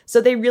doing.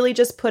 So they really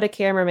just put a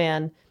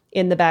cameraman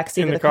in the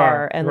backseat of the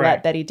car and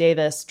let Betty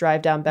Davis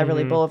drive down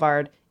Beverly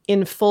Boulevard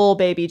in full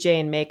Baby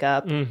Jane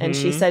makeup. And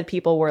she said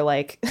people were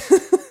like,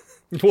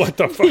 what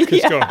the fuck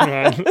is going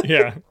on?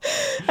 Yeah.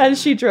 And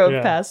she drove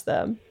past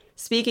them.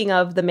 Speaking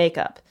of the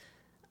makeup,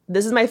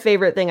 this is my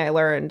favorite thing I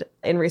learned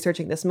in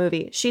researching this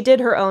movie. She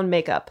did her own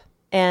makeup.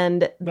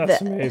 And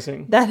that's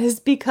amazing. That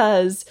is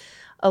because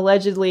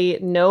Allegedly,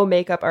 no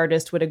makeup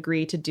artist would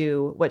agree to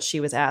do what she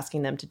was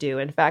asking them to do.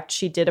 In fact,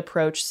 she did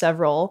approach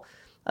several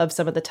of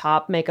some of the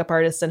top makeup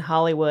artists in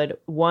Hollywood.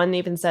 One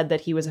even said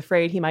that he was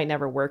afraid he might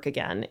never work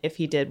again if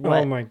he did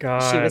what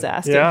she was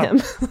asking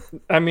him.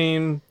 I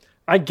mean,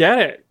 I get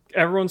it.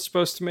 Everyone's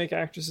supposed to make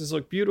actresses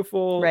look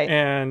beautiful. Right.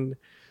 And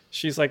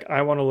she's like,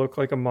 I want to look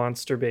like a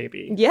monster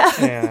baby. Yeah.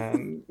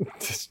 And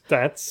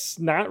that's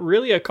not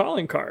really a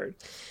calling card.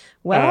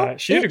 Well,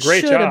 she did a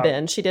great should job. have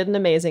been. She did an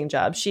amazing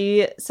job.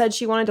 She said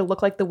she wanted to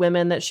look like the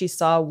women that she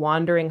saw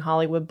wandering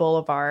Hollywood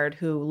Boulevard,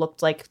 who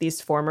looked like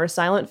these former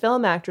silent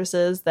film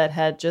actresses that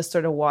had just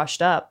sort of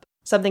washed up.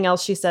 Something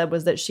else she said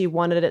was that she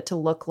wanted it to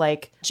look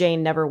like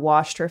Jane never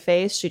washed her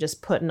face. She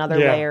just put another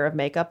layer of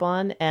makeup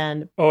on.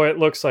 And it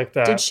looks like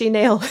that. Did she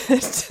nail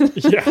it?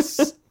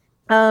 Yes.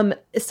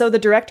 So the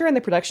director and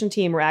the production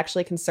team were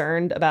actually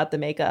concerned about the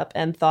makeup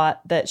and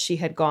thought that she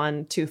had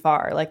gone too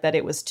far, like that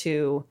it was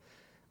too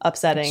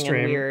upsetting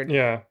Extreme. and weird.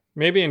 Yeah.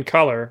 Maybe in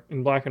color.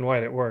 In black and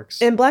white, it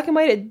works. In black and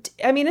white,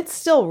 it's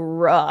still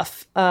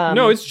rough.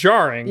 No, it's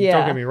jarring. Yeah.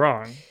 Don't get me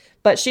wrong.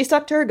 But she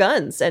stuck to her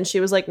guns and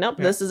she was like, nope,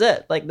 this is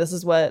it. Like, this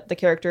is what the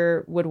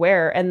character would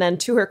wear. And then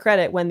to her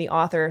credit, when the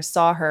author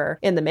saw her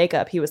in the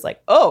makeup, he was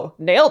like, oh,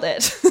 nailed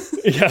it.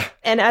 Yeah.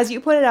 And as you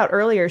pointed out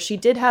earlier, she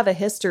did have a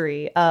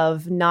history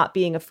of not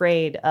being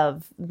afraid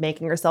of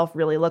making herself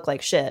really look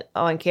like shit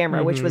on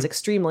camera, which was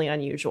extremely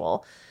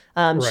unusual.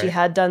 She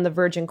had done The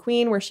Virgin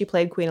Queen, where she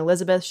played Queen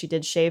Elizabeth. She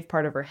did shave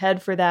part of her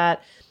head for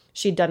that.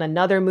 She'd done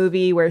another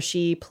movie where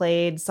she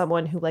played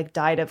someone who like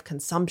died of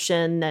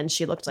consumption, and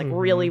she looked like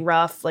really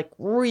rough,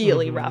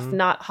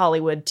 not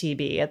Hollywood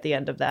TB at the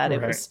end of that.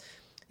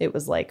 It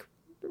was like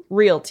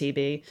real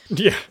TB.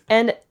 Yeah.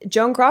 And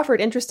Joan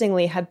Crawford,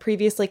 interestingly, had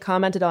previously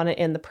commented on it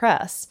in the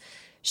press.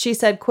 She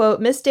said,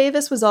 quote, Miss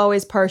Davis was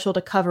always partial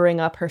to covering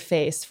up her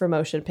face for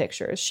motion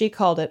pictures. She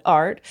called it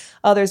art.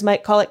 Others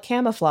might call it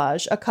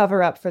camouflage, a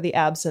cover-up for the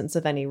absence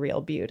of any real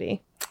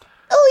beauty.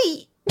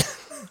 Oy!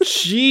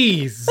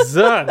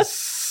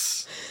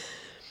 Jesus.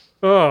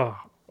 Oh,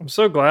 I'm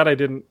so glad I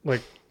didn't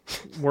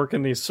work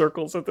in these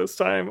circles at this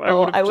time.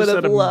 I would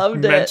have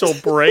loved mental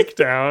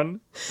breakdown.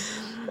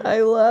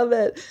 I love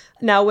it.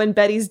 Now, when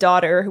Betty's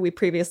daughter, who we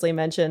previously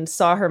mentioned,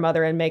 saw her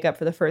mother in makeup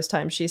for the first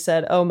time, she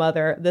said, oh,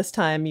 mother, this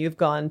time you've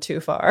gone too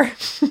far.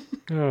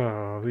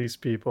 Oh, these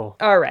people.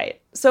 All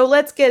right. So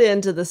let's get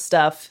into the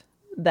stuff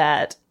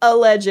that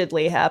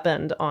allegedly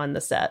happened on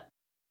the set.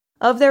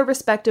 Of their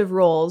respective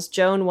roles,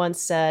 Joan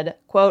once said,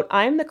 quote,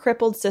 I'm the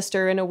crippled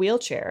sister in a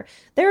wheelchair.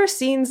 There are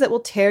scenes that will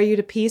tear you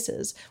to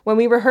pieces. When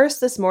we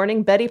rehearsed this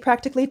morning, Betty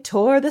practically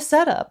tore the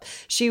setup.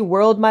 She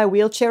whirled my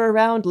wheelchair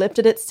around,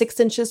 lifted it 6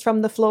 inches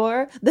from the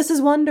floor. This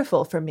is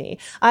wonderful for me.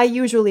 I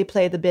usually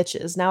play the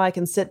bitches. Now I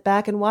can sit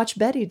back and watch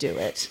Betty do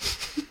it.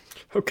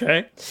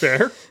 Okay,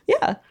 fair.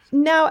 Yeah.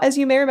 Now, as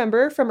you may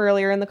remember from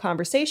earlier in the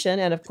conversation,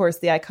 and of course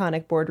the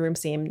iconic boardroom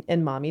scene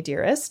in Mommy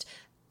Dearest,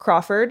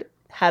 Crawford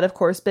had, of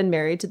course, been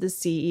married to the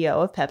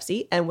CEO of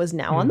Pepsi and was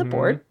now on the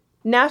board.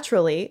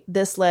 Naturally,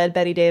 this led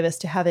Betty Davis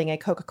to having a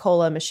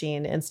Coca-Cola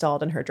machine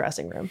installed in her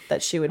dressing room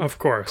that she would, of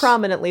course,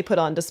 prominently put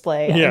on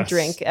display and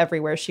drink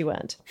everywhere she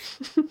went.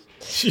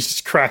 She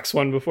just cracks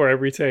one before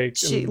every take.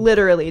 She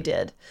literally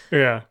did.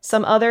 Yeah.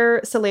 Some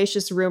other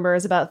salacious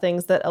rumors about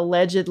things that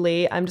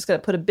allegedly, I'm just going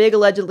to put a big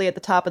allegedly at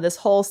the top of this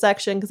whole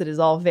section because it is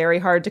all very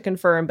hard to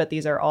confirm, but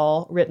these are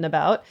all written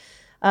about.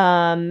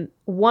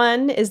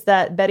 One is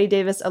that Betty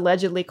Davis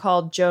allegedly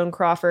called Joan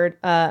Crawford,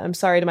 I'm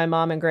sorry to my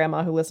mom and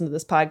grandma who listen to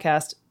this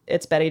podcast,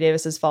 it's Betty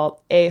Davis's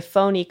fault, a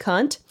phony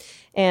cunt,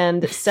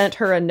 and sent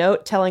her a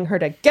note telling her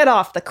to get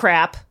off the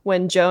crap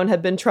when Joan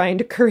had been trying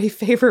to curry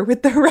favor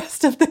with the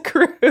rest of the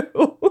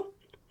crew.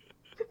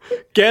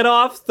 Get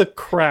off the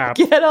crap.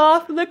 Get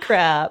off the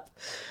crap.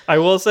 I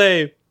will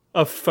say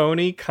a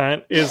phony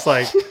cunt is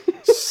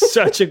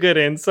such a good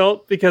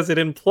insult because it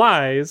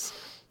implies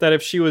that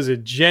if she was a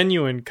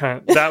genuine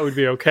cunt, that would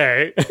be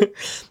okay.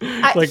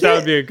 That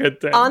would be a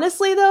good thing.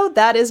 Honestly, though,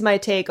 that is my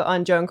take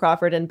on Joan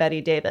Crawford and Betty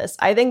Davis.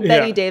 I think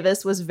Betty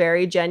Davis was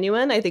very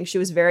genuine. I think she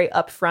was very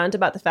upfront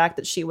about the fact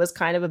that she was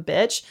kind of a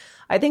bitch.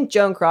 I think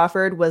Joan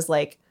Crawford was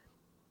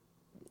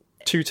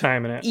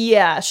two-timing it.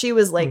 Yeah, she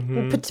was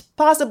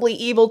possibly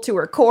evil to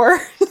her core.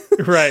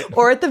 Right.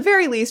 Or at the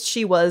very least,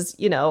 she was,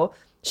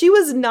 she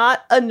was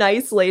not a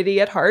nice lady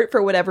at heart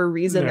for whatever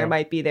reason there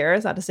might be there.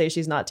 It's not to say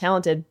she's not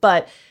talented,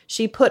 but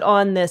she put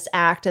on this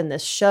act and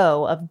this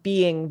show of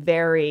being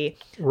very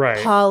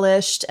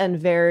polished and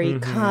very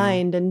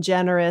kind and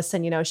generous.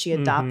 And, she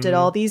adopted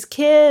all these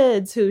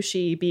kids who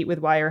she beat with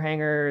wire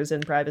hangers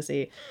in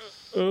privacy.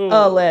 Ooh.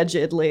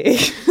 Allegedly.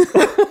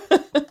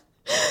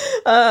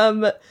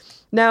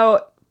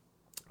 Now,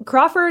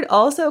 Crawford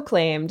also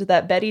claimed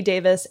that Betty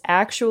Davis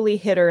actually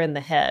hit her in the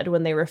head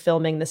when they were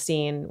filming the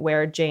scene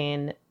where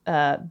Jane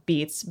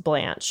beats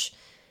Blanche.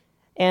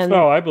 And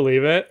I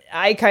believe it.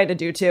 I kind of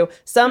do too.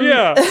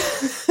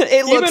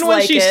 It looks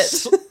like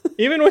it.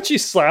 Even when she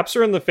slaps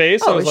her in the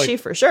face, I was she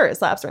for sure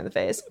slaps her in the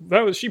face.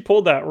 She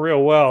pulled that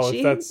real well.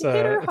 She if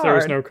hit her if there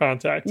was no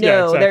contact.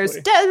 No, yeah,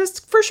 exactly. there's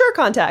for sure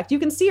contact. You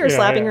can see her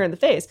slapping her in the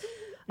face.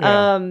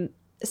 Yeah.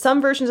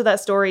 Some versions of that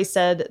story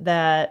said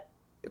that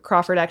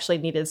Crawford actually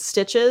needed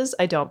stitches.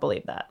 I don't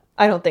believe that.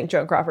 I don't think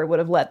Joan Crawford would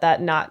have let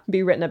that not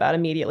be written about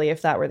immediately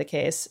if that were the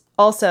case.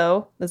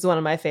 Also, this is one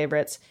of my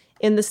favorites.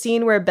 In the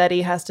scene where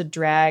Betty has to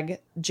drag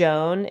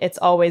Joan, it's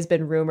always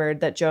been rumored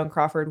that Joan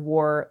Crawford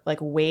wore like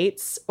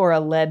weights or a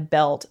lead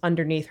belt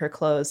underneath her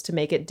clothes to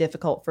make it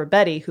difficult for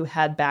Betty, who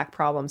had back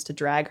problems, to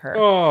drag her.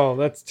 Oh,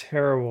 that's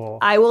terrible.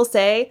 I will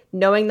say,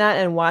 knowing that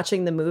and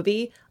watching the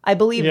movie, I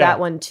believe that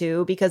one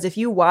too, because if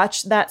you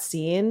watch that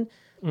scene,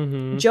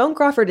 Joan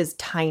Crawford is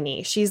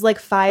tiny. She's like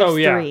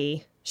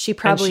 5'3". She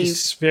probably... And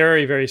she's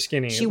very, very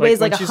skinny. She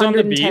weighs like when she's on the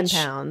 110 beach,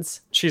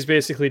 pounds. She's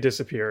basically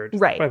disappeared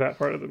by that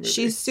part of the movie.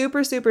 She's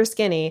super, super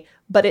skinny,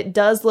 but it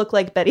does look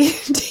like Betty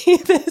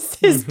Davis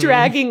is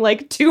dragging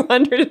like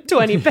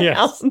 220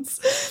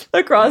 pounds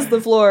across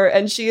the floor,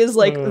 and she is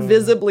like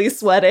visibly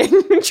sweating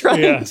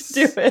trying to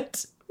do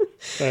it.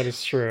 That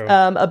is true.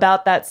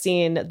 About that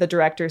scene, the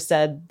director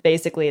said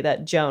basically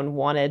that Joan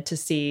wanted to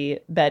see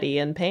Betty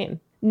in pain.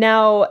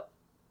 Now,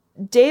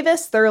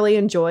 Davis thoroughly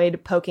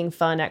enjoyed poking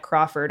fun at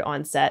Crawford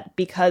on set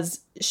because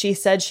she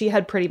said she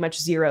had pretty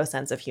much zero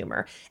sense of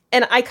humor.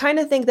 And I kind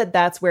of think that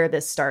that's where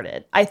this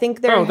started. I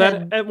think that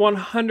at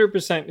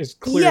 100% is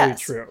clearly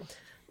true.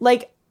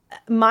 Like,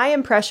 my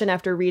impression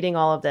after reading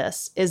all of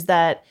this is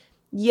that,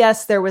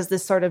 yes, there was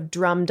this sort of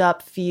drummed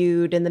up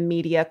feud in the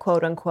media,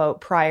 quote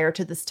unquote, prior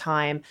to this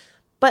time.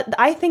 But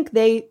I think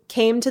they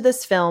came to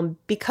this film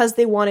because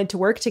they wanted to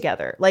work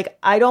together. Like,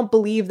 I don't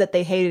believe that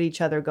they hated each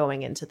other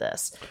going into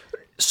this.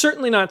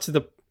 Certainly not to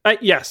the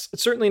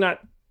certainly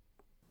not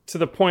to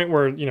the point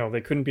where, you know,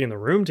 they couldn't be in the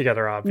room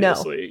together,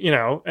 obviously. You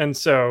know, and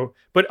so,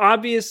 but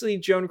obviously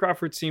Joan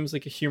Crawford seems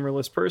like a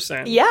humorless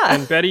person. Yeah.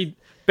 And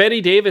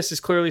Betty Davis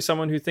is clearly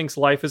someone who thinks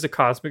life is a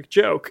cosmic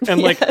joke.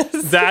 And like,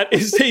 that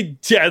is a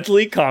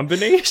deadly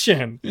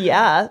combination.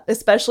 Yeah,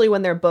 especially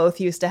when they're both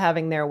used to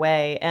having their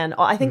way. And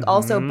I think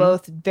also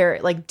both very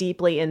like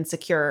deeply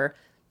insecure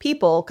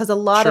people, because a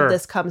lot of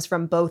this comes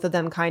from both of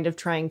them kind of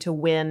trying to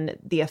win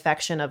the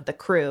affection of the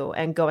crew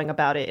and going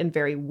about it in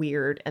very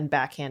weird and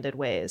backhanded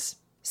ways.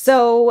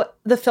 So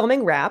the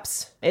filming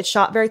wraps. It's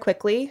shot very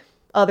quickly.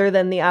 Other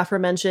than the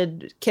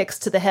aforementioned kicks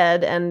to the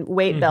head and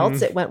weight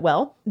belts, it went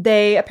well.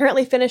 They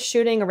apparently finished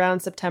shooting around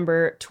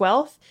September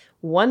 12th.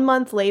 1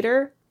 month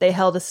later, they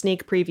held a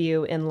sneak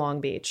preview in Long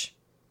Beach.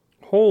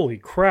 Holy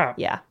crap.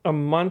 Yeah. A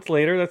month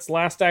later, that's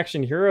Last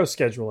Action Hero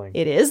scheduling.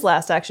 It is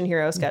Last Action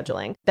Hero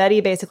scheduling.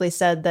 Betty basically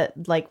said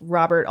that like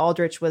Robert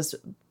Aldrich was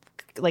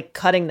like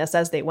cutting this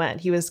as they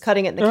went. He was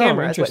cutting it in the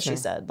camera is what she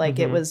said. Like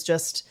it was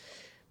just,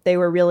 they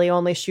were really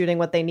only shooting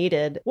what they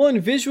needed. Well,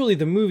 and visually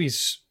the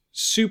movie's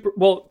super,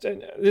 well,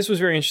 this was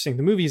very interesting.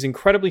 The movie is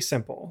incredibly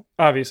simple,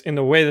 obvious in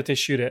the way that they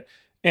shoot it.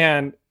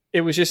 And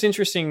it was just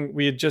interesting.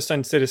 We had just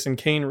done Citizen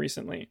Kane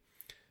recently.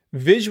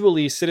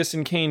 Visually,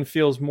 Citizen Kane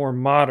feels more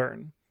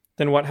modern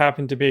than what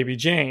happened to Baby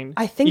Jane.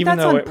 I think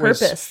that's on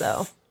purpose,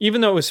 though.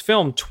 Even though it was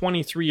filmed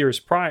 23 years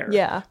prior.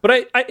 Yeah.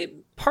 But I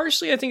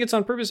partially, I think it's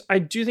on purpose. I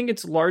do think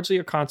it's largely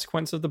a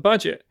consequence of the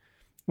budget.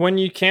 When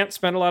you can't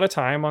spend a lot of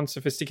time on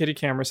sophisticated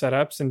camera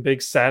setups and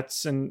big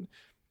sets and,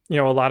 you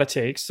know, a lot of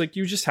takes, like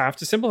you just have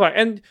to simplify.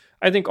 And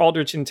I think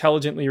Aldrich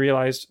intelligently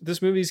realized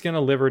this movie's going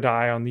to live or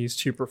die on these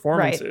two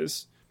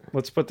performances. Right.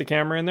 Let's put the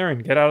camera in there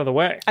and get out of the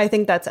way. I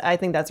think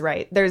that's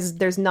right.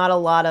 There's not a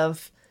lot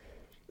of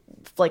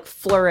like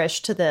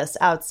flourish to this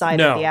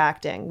outside of the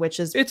acting, which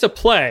is... It's a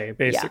play,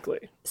 basically.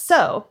 Yeah.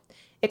 So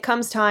it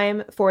comes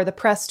time for the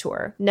press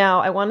tour.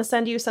 Now, I want to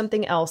send you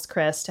something else,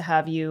 Chris, to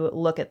have you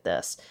look at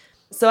this.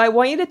 So I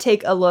want you to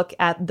take a look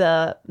at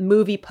the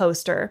movie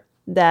poster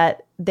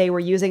that they were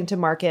using to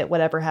market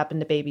Whatever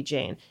Happened to Baby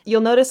Jane. You'll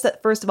notice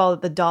that, first of all,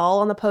 the doll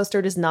on the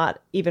poster does not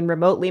even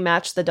remotely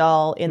match the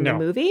doll in the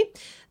movie.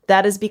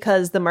 That is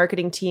because the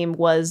marketing team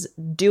was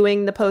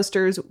doing the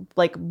posters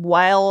like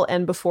while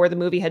and before the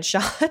movie had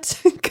shot,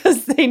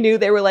 because they knew,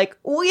 they were like,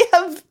 we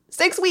have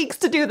 6 weeks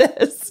to do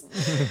this.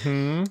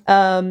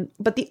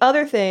 But the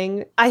other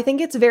thing, I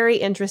think it's very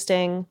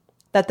interesting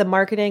that the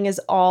marketing is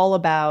all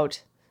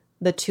about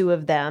the two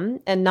of them,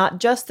 and not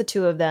just the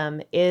two of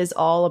them, is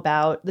all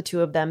about the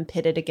two of them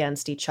pitted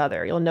against each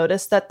other. You'll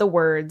notice that the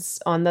words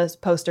on the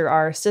poster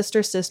are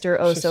sister, sister,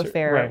 oh so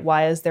fair, right.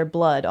 Why is there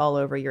blood all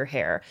over your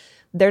hair?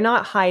 They're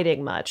not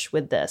hiding much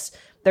with this.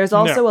 There's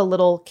also a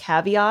little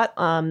caveat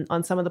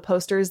on some of the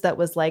posters that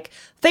was like,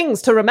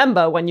 things to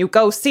remember when you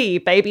go see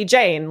Baby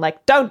Jane,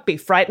 like, don't be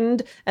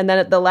frightened. And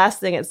then the last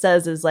thing it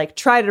says is like,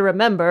 try to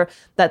remember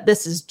that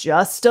this is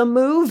just a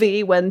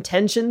movie when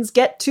tensions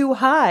get too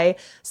high.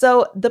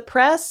 So the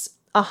press,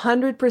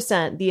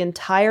 100%, the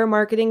entire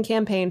marketing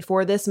campaign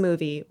for this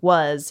movie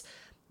was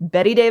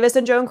Betty Davis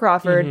and Joan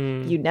Crawford.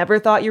 You never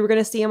thought you were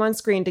going to see them on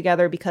screen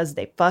together because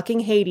they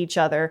fucking hate each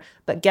other.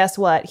 But guess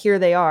what? Here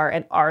they are.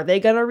 And are they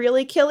going to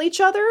really kill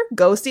each other?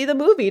 Go see the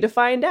movie to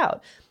find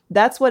out.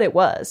 That's what it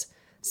was.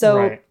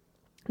 So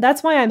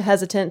that's why I'm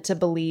hesitant to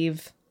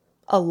believe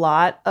a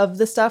lot of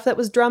the stuff that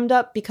was drummed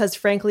up, because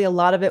frankly, a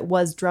lot of it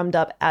was drummed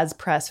up as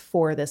press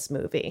for this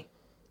movie.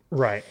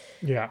 Right.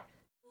 Yeah.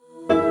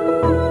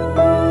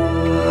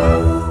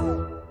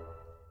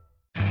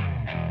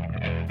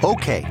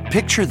 Okay,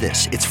 picture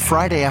this. It's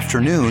Friday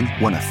afternoon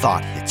when a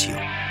thought hits you.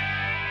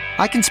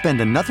 I can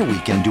spend another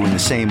weekend doing the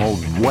same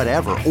old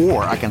whatever,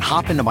 or I can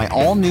hop into my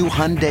all-new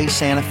Hyundai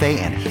Santa Fe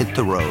and hit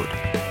the road.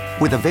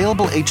 With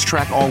available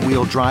H-Track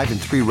all-wheel drive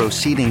and 3-row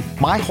seating,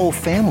 my whole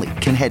family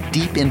can head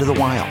deep into the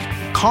wild.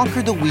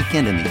 Conquer the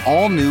weekend in the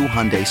all-new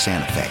Hyundai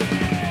Santa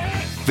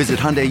Fe.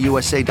 Visit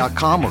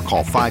HyundaiUSA.com or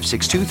call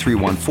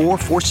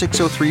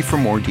 562-314-4603 for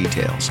more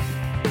details.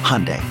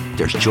 Hyundai,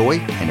 there's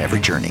joy in every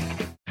journey.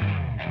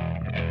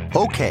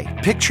 Okay,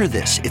 picture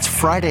this. It's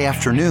Friday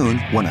afternoon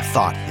when a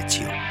thought hits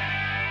you.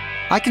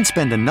 I can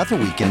spend another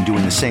weekend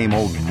doing the same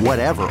old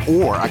whatever,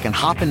 or I can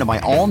hop into my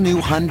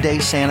all-new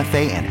Hyundai Santa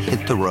Fe and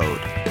hit the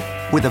road.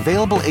 With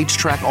available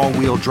H-Track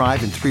all-wheel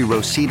drive and 3-row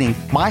seating,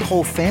 my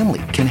whole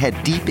family can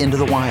head deep into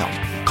the wild.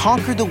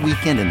 Conquer the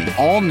weekend in the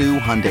all-new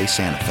Hyundai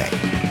Santa Fe.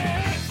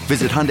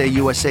 Visit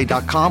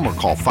HyundaiUSA.com or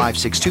call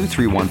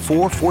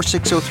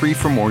 562-314-4603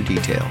 for more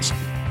details.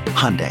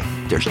 Hyundai,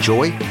 there's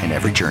joy in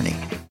every journey.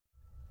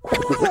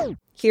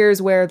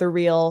 Here's where the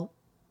real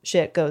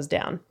shit goes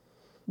down.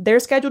 They're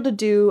scheduled to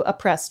do a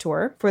press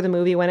tour for the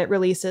movie when it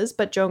releases,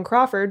 but Joan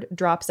Crawford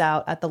drops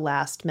out at the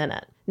last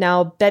minute.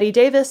 Now, Bette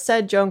Davis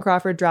said Joan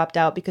Crawford dropped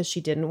out because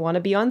she didn't want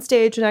to be on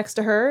stage next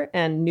to her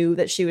and knew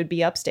that she would be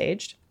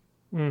upstaged.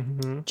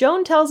 Mm-hmm.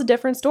 Joan tells a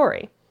different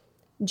story.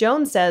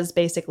 Joan says,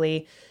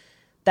 basically,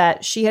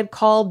 that she had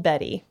called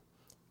Bette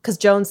because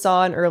Joan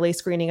saw an early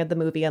screening of the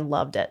movie and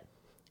loved it.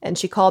 And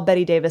she called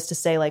Bette Davis to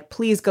say, like,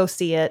 please go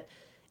see it.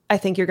 I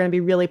think you're going to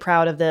be really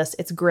proud of this.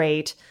 It's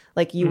great.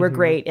 Like, you were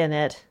great in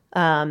it.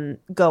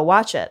 Go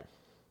watch it.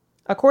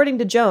 According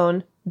to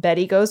Joan,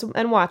 Bette goes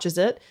and watches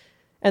it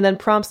and then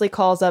promptly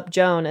calls up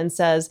Joan and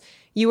says,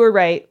 you were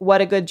right.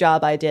 What a good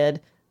job I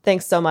did.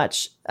 Thanks so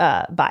much.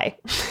 Bye.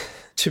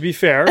 To be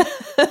fair,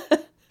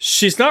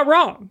 she's not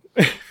wrong.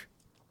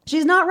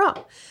 She's not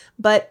wrong.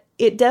 But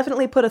it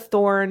definitely put a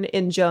thorn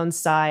in Joan's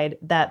side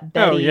that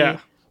Bette... Oh, yeah.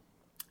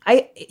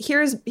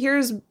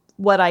 Here's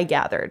what I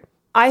gathered.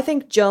 I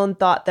think Joan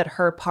thought that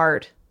her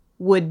part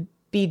would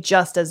be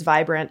just as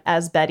vibrant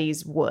as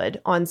Bette's would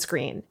on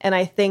screen. And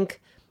I think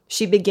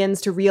she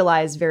begins to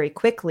realize very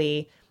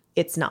quickly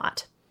it's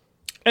not.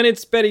 And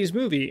it's Bette's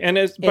movie. And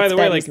by the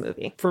way, like,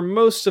 movie. For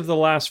most of the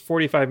last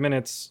 45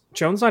 minutes,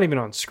 Joan's not even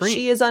on screen.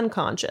 She is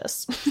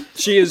unconscious.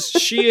 She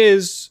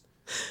is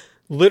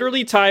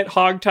literally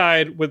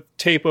hog-tied with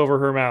tape over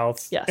her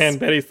mouth. Yes. And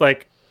Bette's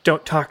like,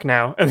 don't talk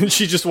now. And then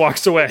she just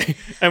walks away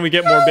and we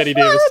get more Bette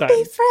Davis time.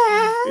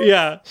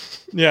 Yeah.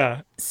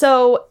 Yeah.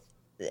 So,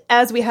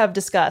 as we have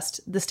discussed,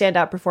 the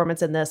standout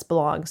performance in this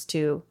belongs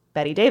to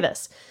Bette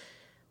Davis,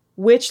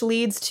 which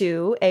leads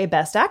to a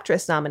Best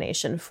Actress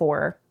nomination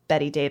for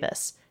Bette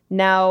Davis.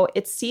 Now,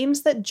 it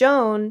seems that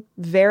Joan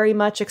very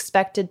much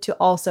expected to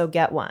also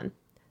get one.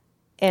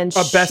 And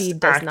a Best she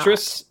does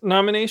Actress not.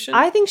 nomination?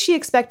 I think she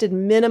expected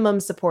minimum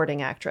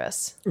supporting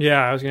actress. Yeah,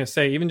 I was going to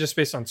say, even just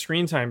based on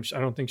screen time, I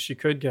don't think she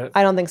could get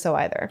I don't think so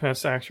either.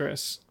 Best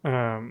Actress.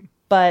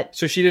 But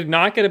so she did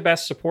not get a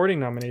Best Supporting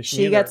nomination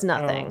She either. gets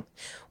nothing,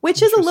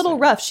 which is a little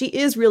rough. She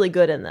is really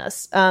good in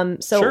this.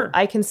 Sure.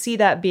 I can see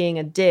that being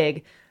a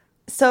dig.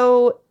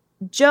 So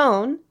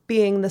Joan,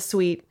 being the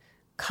sweet,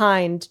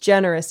 kind,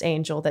 generous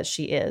angel that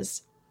she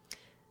is,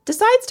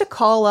 decides to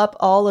call up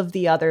all of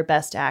the other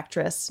Best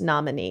Actress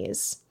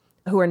nominees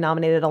who are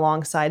nominated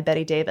alongside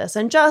Bette Davis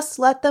and just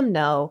let them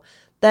know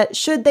that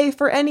should they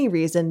for any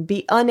reason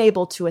be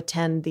unable to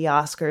attend the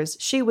Oscars,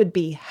 she would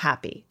be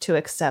happy to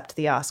accept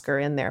the Oscar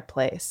in their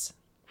place.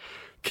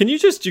 Can you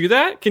just do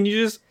that? Can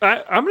you just...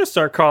 I'm going to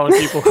start calling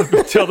people up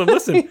and tell them,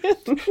 listen,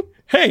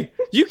 hey,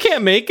 you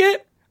can't make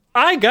it?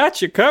 I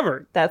got you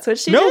covered. That's what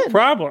she did. No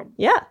problem.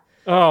 Yeah.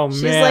 Oh, man.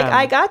 She's like,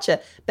 I gotcha.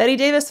 Bette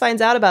Davis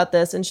finds out about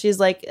this and she's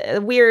like,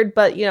 weird,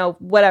 but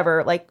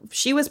whatever. Like,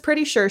 she was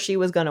pretty sure she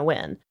was going to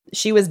win.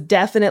 She was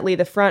definitely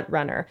the front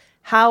runner.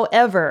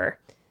 However,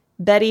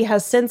 Bette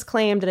has since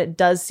claimed that it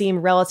does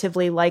seem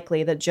relatively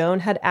likely that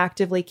Joan had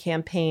actively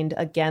campaigned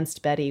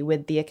against Bette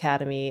with the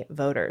Academy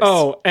voters.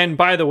 Oh, and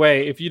by the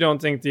way, if you don't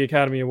think the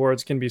Academy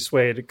Awards can be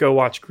swayed, go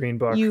watch Green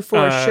Book. You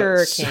for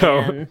sure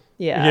can.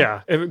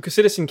 Yeah.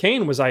 Citizen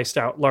Kane was iced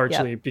out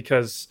largely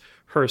because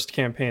Hearst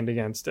campaigned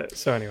against it.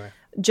 So anyway.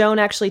 Joan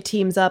actually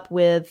teams up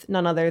with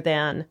none other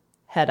than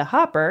Hedda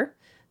Hopper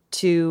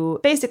to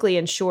basically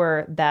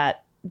ensure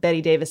that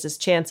Bette Davis's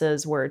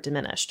chances were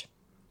diminished.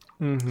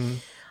 Mm-hmm.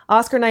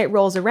 Oscar night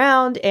rolls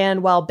around,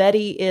 and while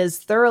Bette is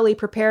thoroughly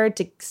prepared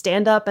to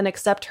stand up and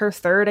accept her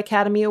third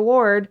Academy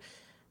Award,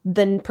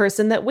 the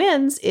person that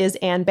wins is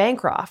Anne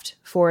Bancroft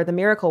for The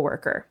Miracle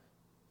Worker.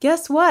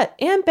 Guess what?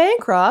 Anne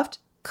Bancroft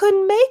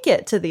couldn't make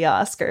it to the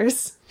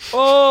Oscars.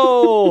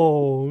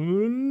 Oh,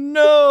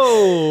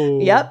 no.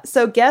 Yep.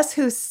 So guess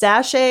who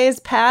sashays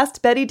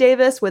past Bette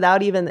Davis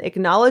without even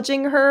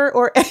acknowledging her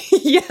or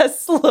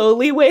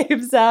slowly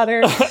waves at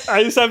her.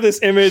 I just have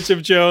this image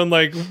of Joan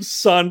like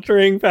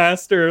sauntering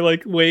past her,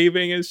 like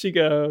waving as she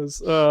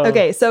goes. Oh.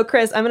 Okay. So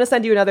Chris, I'm going to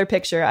send you another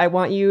picture. I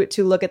want you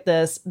to look at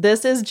this.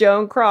 This is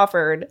Joan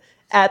Crawford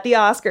at the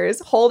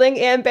Oscars, holding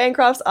Anne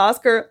Bancroft's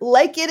Oscar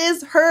like it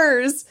is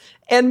hers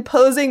and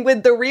posing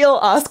with the real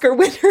Oscar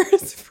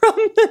winners from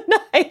the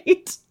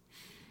night.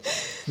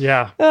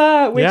 Yeah.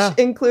 Which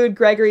include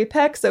Gregory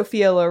Peck,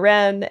 Sophia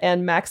Loren,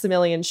 and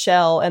Maximilian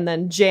Schell, and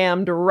then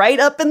jammed right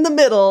up in the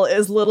middle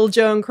is little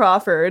Joan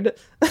Crawford.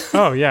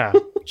 Oh, yeah.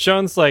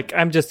 Joan's like,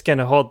 I'm just going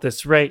to hold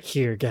this right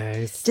here,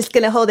 guys. Just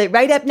going to hold it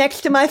right up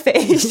next to my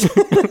face.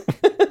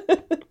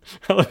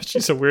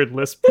 She's a weird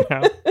lisp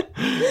now.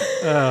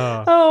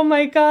 Oh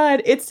my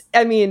God. It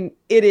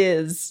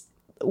is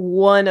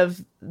one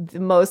of the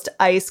most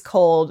ice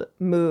cold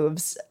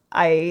moves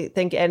I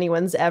think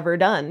anyone's ever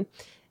done.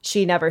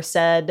 She never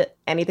said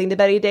anything to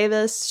Bette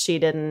Davis. She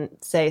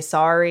didn't say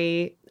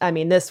sorry. I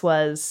mean, this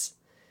was,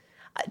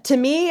 to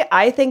me,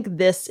 I think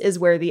this is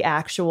where the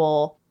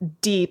actual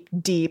deep,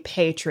 deep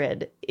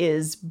hatred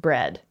is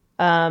bred.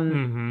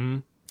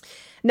 Now,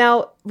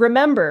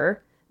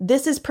 remember,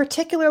 this is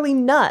particularly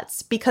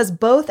nuts because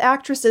both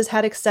actresses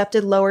had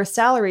accepted lower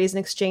salaries in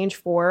exchange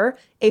for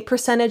a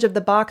percentage of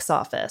the box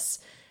office.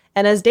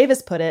 And as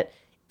Davis put it,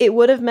 it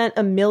would have meant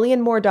 $1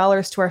 million more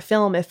to our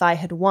film if I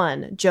had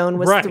won. Joan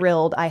was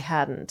thrilled I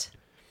hadn't.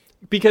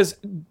 Because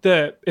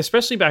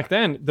especially back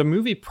then, the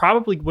movie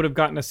probably would have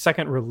gotten a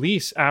second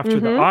release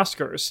after the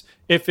Oscars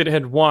if it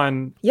had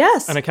won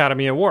an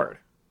Academy Award.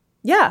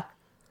 Yeah,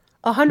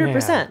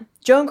 100%.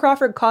 Joan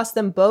Crawford cost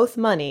them both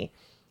money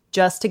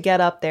just to get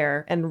up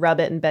there and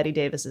rub it in Bette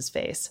Davis's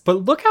face.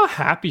 But look how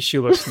happy she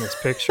looks in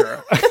this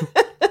picture.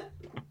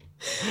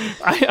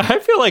 I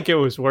feel like it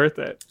was worth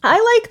it.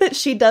 I like that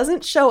she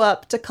doesn't show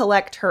up to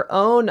collect her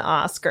own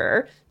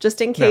Oscar just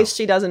in case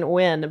she doesn't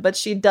win, but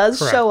she does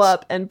show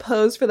up and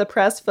pose for the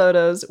press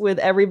photos with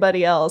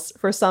everybody else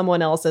for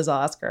someone else's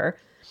Oscar.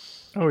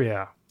 Oh,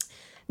 yeah.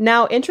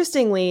 Now,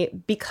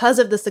 interestingly, because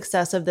of the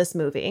success of this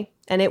movie,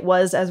 and it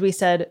was, as we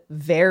said,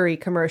 very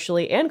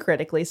commercially and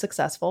critically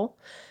successful,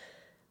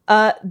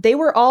 they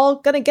were all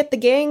going to get the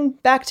gang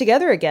back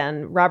together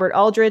again. Robert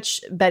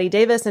Aldrich, Bette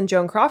Davis, and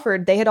Joan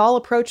Crawford, they had all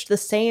approached the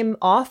same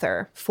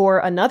author for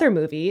another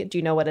movie. Do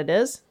you know what it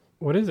is?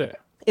 What is it?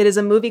 It is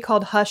a movie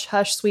called Hush,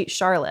 Hush, Sweet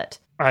Charlotte.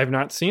 I've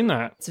not seen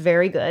that. It's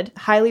very good.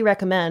 Highly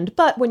recommend.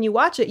 But when you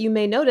watch it, you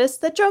may notice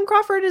that Joan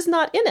Crawford is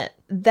not in it.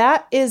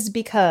 That is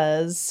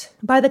because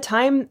by the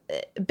time,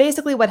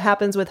 basically what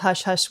happens with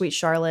Hush, Hush, Sweet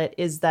Charlotte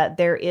is that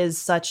there is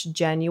such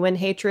genuine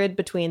hatred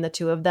between the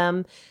two of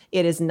them.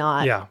 It is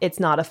not,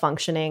 it's not a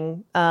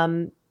functioning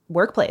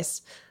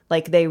workplace.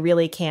 Like they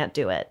really can't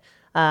do it.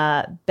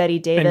 Bette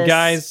Davis. And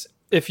guys,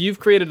 if you've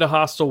created a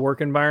hostile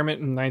work environment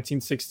in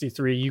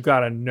 1963, you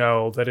got to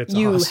know that it's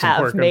a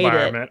hostile work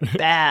environment. It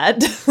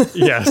bad.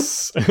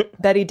 Yes.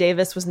 Bette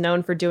Davis was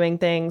known for doing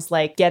things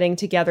like getting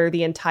together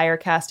the entire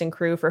cast and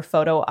crew for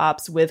photo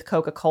ops with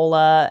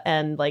Coca-Cola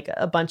and like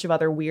a bunch of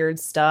other weird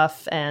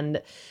stuff.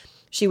 And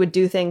she would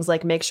do things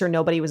like make sure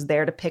nobody was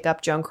there to pick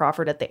up Joan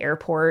Crawford at the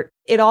airport.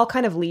 It all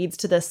kind of leads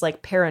to this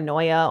like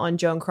paranoia on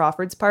Joan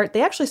Crawford's part.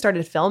 They actually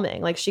started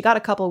filming. Like she got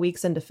a couple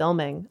weeks into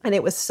filming and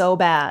it was so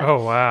bad.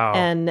 Oh, wow.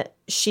 And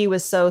she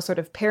was so sort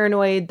of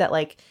paranoid that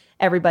like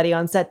everybody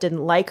on set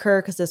didn't like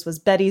her because this was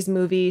Betty's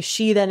movie.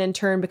 She then in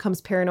turn becomes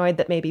paranoid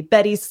that maybe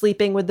Betty's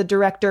sleeping with the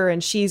director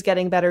and she's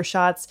getting better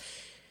shots.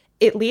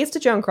 It leads to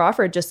Joan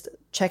Crawford just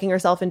checking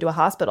herself into a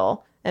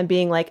hospital and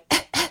being like,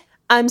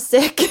 I'm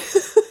sick.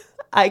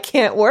 I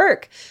can't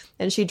work.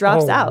 And she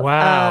drops out.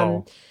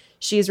 Wow.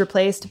 She's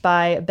replaced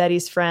by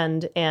Betty's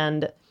friend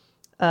and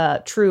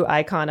true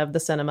icon of the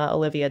cinema,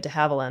 Olivia de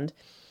Havilland.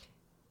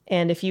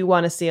 And if you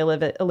want to see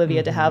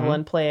Olivia de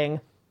Havilland playing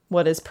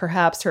what is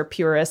perhaps her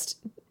purest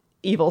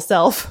evil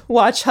self,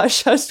 watch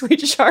Hush, Hush,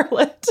 Sweet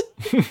Charlotte.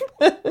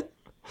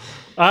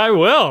 I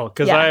will,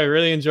 because I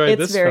really enjoyed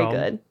this film. It's very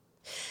good.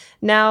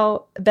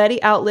 Now,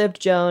 Betty outlived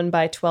Joan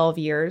by 12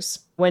 years.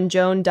 When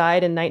Joan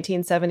died in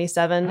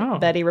 1977,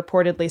 Betty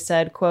reportedly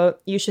said, quote,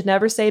 "You should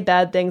never say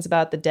bad things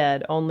about the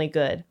dead, only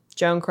good.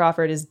 Joan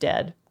Crawford is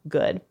dead.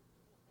 Good."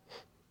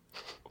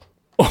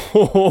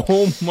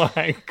 Oh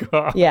my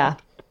God. Yeah.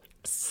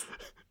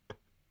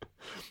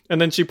 And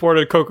then she poured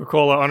a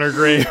Coca-Cola on her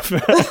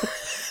grave.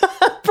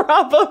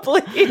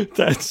 Probably.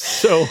 That's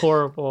so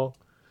horrible.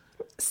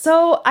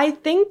 So I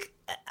think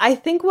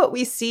what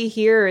we see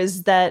here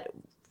is that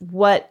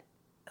what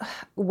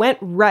went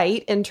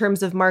right in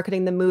terms of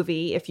marketing the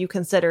movie, if you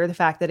consider the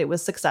fact that it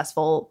was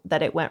successful,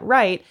 that it went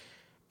right,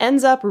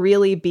 ends up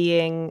really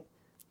being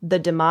the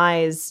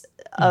demise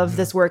of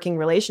this working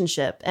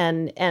relationship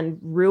and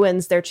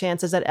ruins their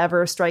chances at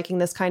ever striking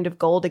this kind of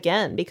gold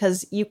again,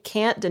 because you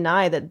can't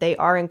deny that they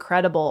are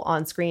incredible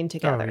on screen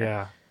together. Oh,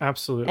 yeah,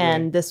 absolutely.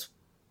 And this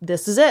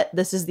is it.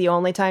 This is the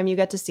only time you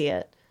get to see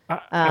it.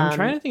 I'm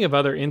trying to think of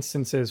other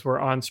instances where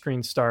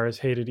on-screen stars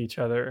hated each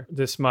other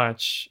this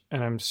much,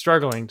 and I'm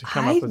struggling to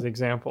come up with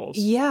examples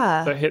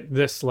that hit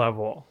this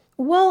level.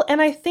 Well,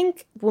 and I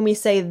think when we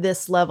say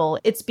this level,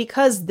 it's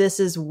because this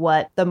is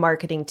what the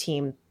marketing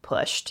team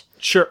pushed.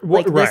 Sure.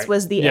 This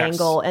was the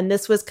angle, and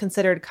this was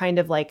considered kind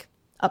of like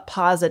a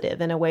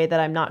positive in a way that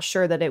I'm not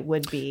sure that it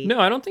would be. No,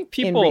 I don't think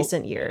people in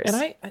recent years.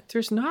 And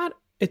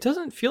it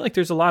doesn't feel like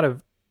there's a lot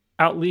of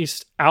at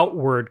least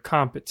outward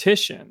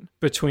competition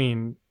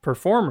between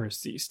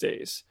performers these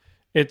days.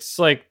 It's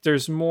like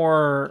there's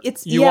more.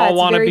 You all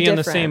want to be in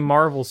the same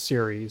Marvel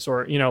series,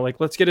 or like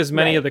let's get as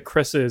many of the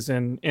Chris's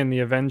in the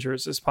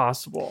Avengers as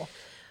possible.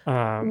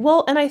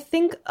 Well, and I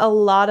think a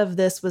lot of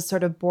this was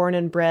sort of born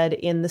and bred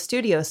in the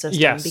studio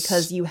system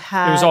because you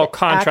had it was all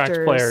contract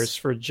actors, players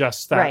for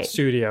just that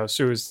studio,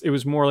 so it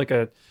was more like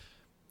a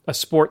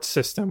sports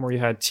system where you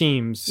had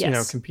teams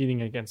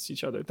competing against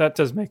each other. That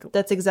does make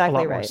that's exactly a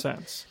lot right. more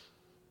sense.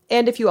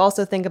 And if you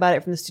also think about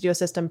it from the studio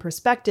system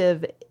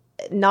perspective,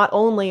 not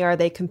only are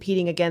they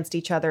competing against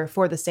each other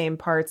for the same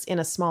parts in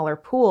a smaller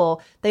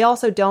pool, they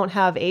also don't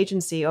have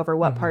agency over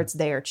what parts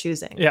they are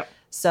choosing. Yeah.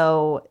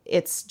 So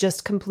it's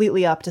just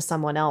completely up to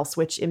someone else,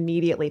 which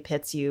immediately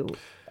pits you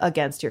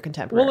against your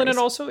contemporaries. Well, and it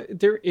also,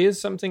 there is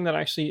something that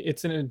actually,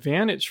 it's an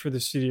advantage for the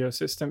studio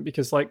system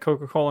because like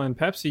Coca-Cola and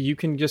Pepsi, you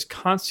can just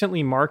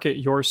constantly market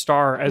your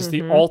star as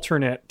the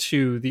alternate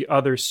to the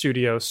other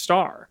studio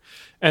star.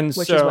 And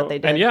which is what they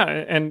did.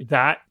 And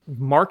that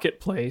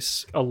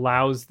marketplace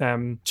allows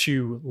them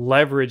to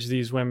leverage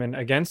these women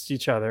against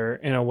each other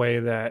in a way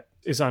that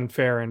is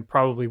unfair and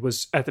probably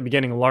was at the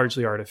beginning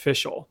largely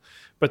artificial,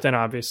 but then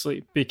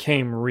obviously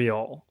became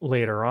real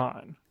later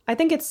on. I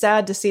think it's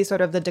sad to see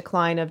sort of the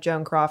decline of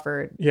Joan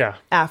Crawford. Yeah.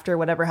 After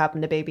whatever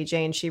happened to Baby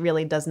Jane, she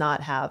really does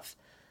not have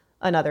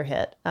another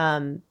hit.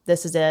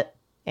 This is it.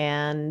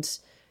 And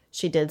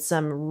she did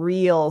some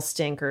real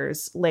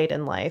stinkers late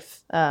in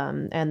life.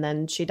 And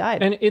then she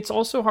died. And it's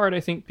also hard, I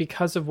think,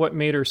 because of what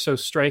made her so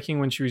striking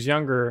when she was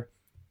younger.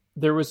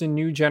 There was a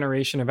new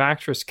generation of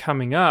actress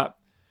coming up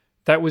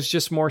that was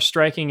just more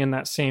striking in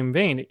that same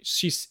vein.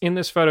 She's in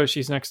this photo,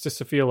 she's next to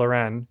Sophia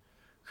Loren,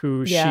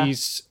 who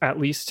she's at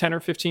least 10 or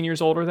 15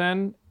 years older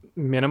than,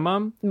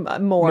 minimum.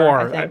 More,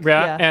 I think.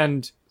 Yeah.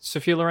 And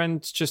Sophia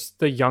Loren's just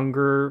the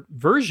younger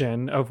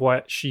version of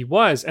what she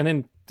was. And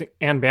then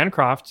Anne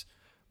Bancroft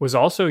was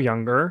also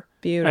younger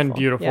and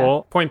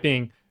beautiful. Yeah. Point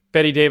being,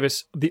 Bette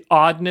Davis, the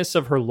oddness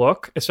of her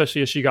look,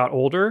 especially as she got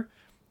older,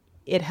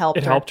 it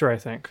helped her, I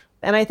think.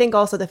 And I think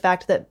also the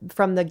fact that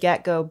from the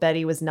get-go,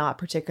 Betty was not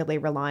particularly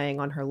relying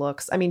on her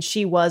looks. I mean,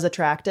 she was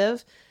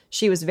attractive.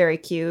 She was very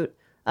cute.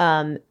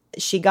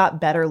 She got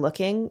better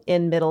looking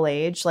in middle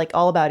age. Like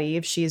All About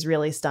Eve, she's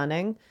really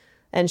stunning.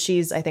 And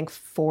she's, I think,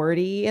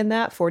 40 in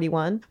that,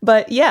 41.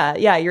 But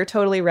yeah, you're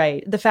totally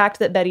right. The fact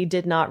that Betty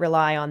did not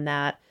rely on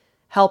that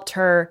helped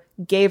her,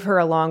 gave her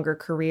a longer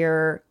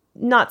career.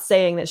 Not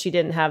saying that she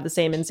didn't have the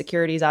same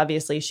insecurities.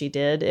 Obviously, she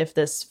did, if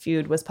this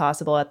feud was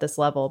possible at this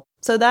level.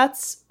 So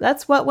that's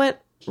what went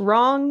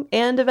wrong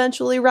and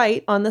eventually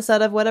right on the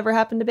set of Whatever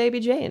Happened to Baby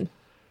Jane.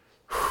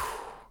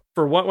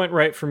 For what went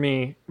right for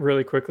me,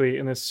 really quickly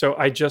in this, so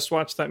I just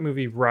watched that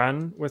movie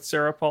Run with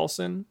Sarah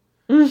Paulson.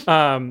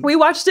 We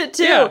watched it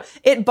too. Yeah.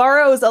 It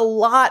borrows a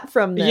lot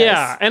from this.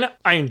 Yeah, and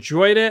I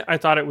enjoyed it. I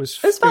thought it was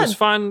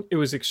fun. It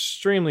was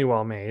extremely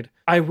well made.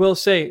 I will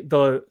say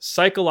the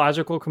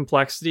psychological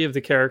complexity of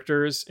the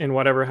characters in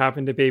Whatever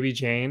Happened to Baby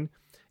Jane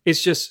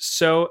is just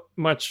so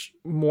much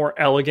more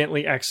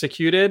elegantly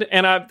executed.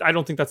 And I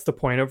don't think that's the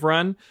point of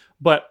Run,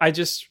 but I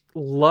just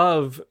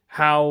love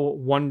how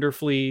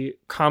wonderfully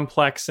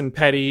complex and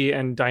petty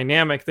and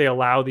dynamic they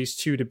allow these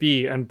two to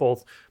be, and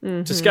both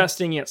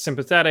disgusting yet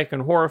sympathetic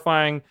and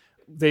horrifying.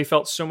 They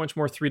felt so much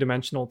more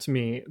three-dimensional to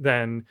me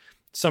than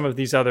some of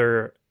these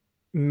other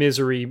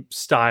misery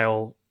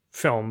style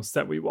films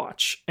that we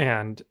watch.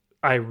 And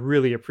I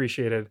really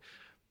appreciated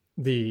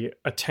the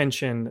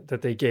attention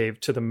that they gave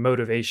to the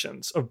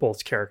motivations of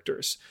both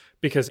characters,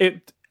 because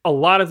a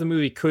lot of the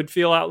movie could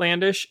feel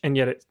outlandish, and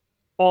yet it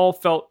all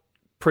felt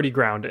pretty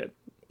grounded.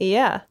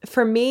 Yeah.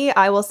 For me,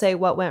 I will say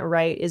what went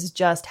right is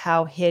just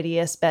how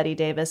hideous Bette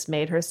Davis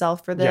made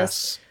herself for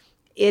this. Yes.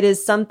 It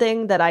is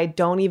something that I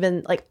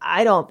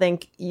don't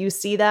think you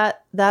see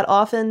that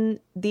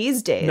often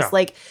these days. No.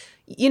 Like,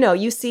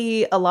 you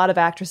see a lot of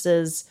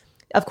actresses.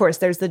 Of course,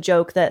 there's the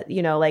joke that,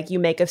 like you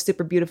make a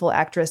super beautiful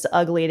actress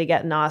ugly to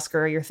get an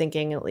Oscar. You're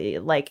thinking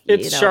like,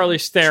 it's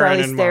Charlize Theron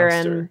and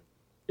Monster.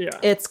 Yeah.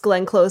 It's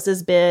Glenn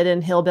Close's bid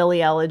in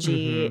Hillbilly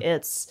Elegy.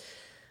 It's,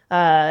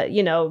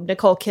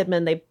 Nicole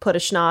Kidman, they put a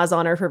schnoz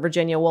on her for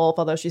Virginia Woolf,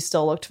 although she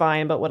still looked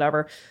fine, but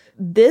whatever.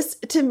 This,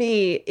 to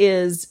me,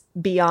 is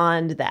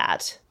beyond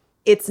that.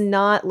 It's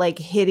not like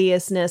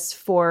hideousness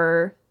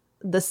for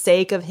the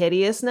sake of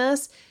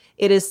hideousness.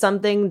 It is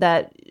something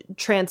that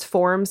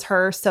transforms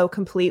her so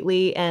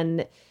completely,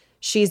 and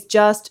she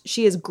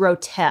is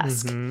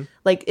grotesque.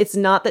 Like, it's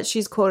not that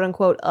she's quote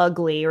unquote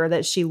ugly or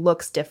that she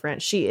looks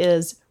different. She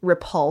is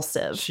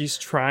repulsive. She's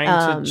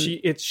trying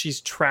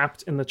she's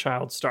trapped in the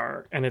child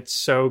star, and it's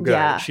so good.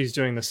 Yeah. She's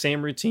doing the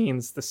same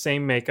routines, the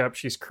same makeup.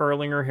 She's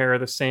curling her hair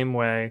the same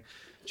way.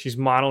 She's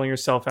modeling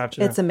herself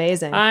after It's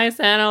amazing. I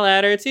sent a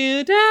letter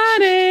to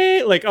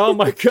Daddy. Like, oh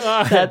my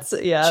God.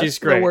 She's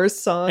great. The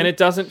worst song. And it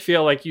doesn't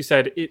feel, like you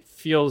said, it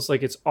feels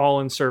like it's all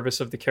in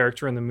service of the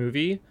character in the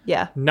movie.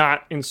 Yeah.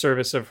 Not in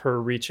service of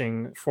her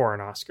reaching for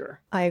an Oscar.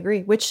 I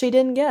agree. Which she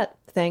didn't get,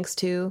 thanks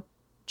to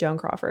Joan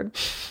Crawford.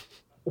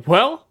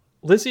 Well,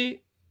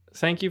 Lizzie,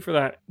 Thank you for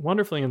that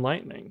wonderfully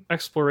enlightening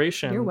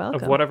exploration You're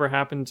welcome. of whatever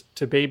happened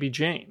to baby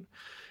Jane.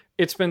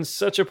 It's been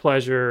such a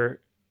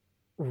pleasure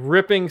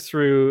ripping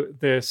through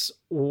this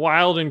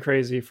wild and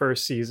crazy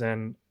first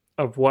season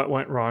of What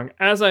Went Wrong.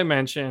 As I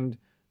mentioned,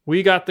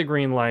 we got the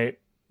green light.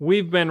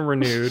 We've been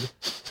renewed.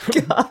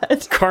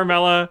 God.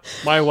 Carmela,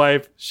 my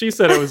wife, she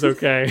said it was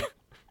okay.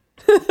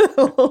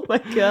 Oh my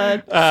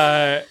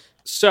God.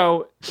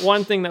 So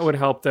one thing that would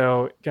help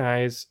though,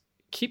 guys,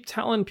 keep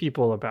telling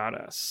people about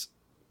us.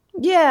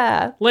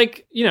 Yeah.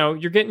 Like, you're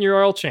getting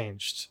your oil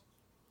changed.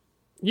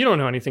 You don't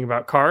know anything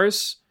about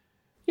cars.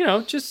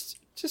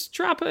 Just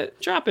drop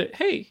it.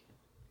 Hey,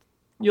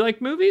 you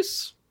like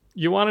movies?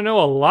 You want to know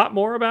a lot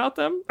more about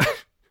them?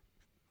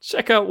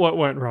 Check out What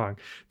Went Wrong.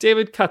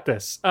 David, cut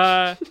this.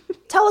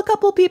 Tell a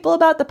couple people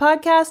about the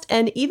podcast,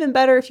 and even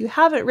better, if you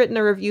haven't written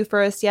a review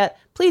for us yet,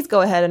 please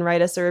go ahead and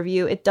write us a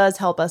review. It does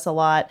help us a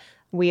lot.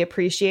 We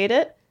appreciate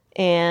it,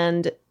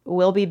 and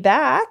we'll be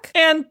back.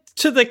 And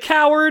to the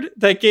coward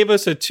that gave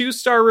us a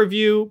 2-star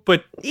review,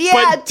 but 2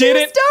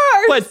 stars,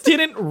 but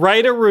didn't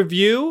write a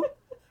review.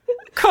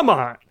 Come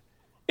on.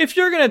 If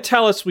you're going to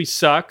tell us we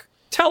suck,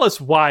 tell us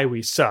why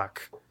we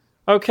suck.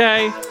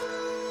 Okay?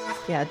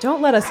 Yeah,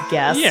 don't let us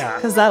guess. Yeah.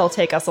 Because that'll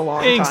take us a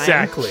long time.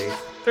 Exactly.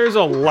 There's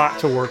a lot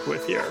to work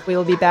with here. We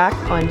will be back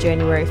on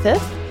January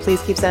 5th.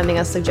 Please keep sending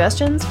us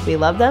suggestions. We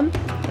love them.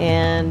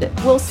 And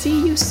we'll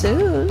see you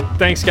soon.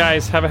 Thanks,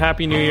 guys. Have a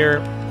happy New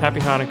Year. Happy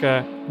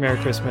Hanukkah. Merry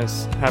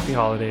Christmas. Happy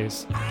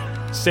holidays.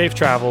 Safe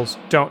travels.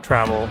 Don't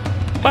travel.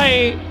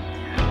 Bye.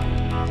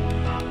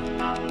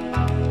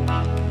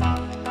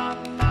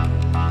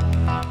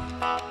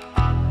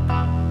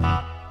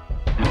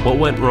 What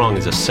Went Wrong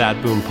is a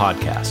Sad Boom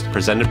podcast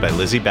presented by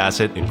Lizzie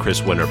Bassett and Chris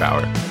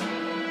Winterbauer.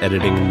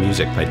 Editing and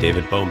music by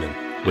David Bowman,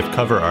 with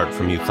cover art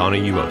from Euthana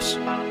Uos.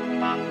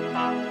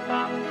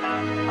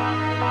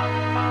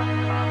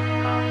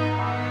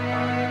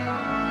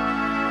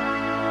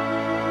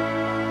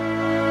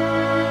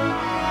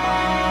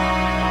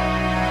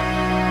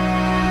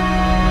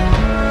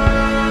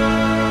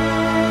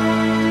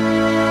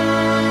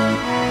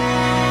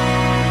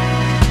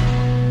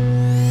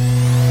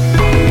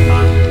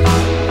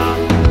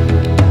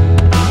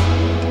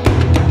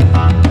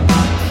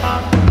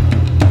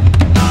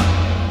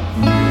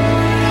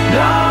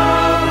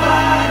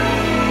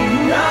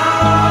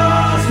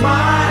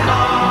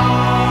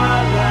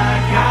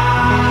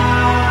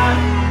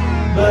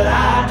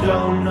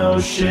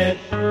 Shit.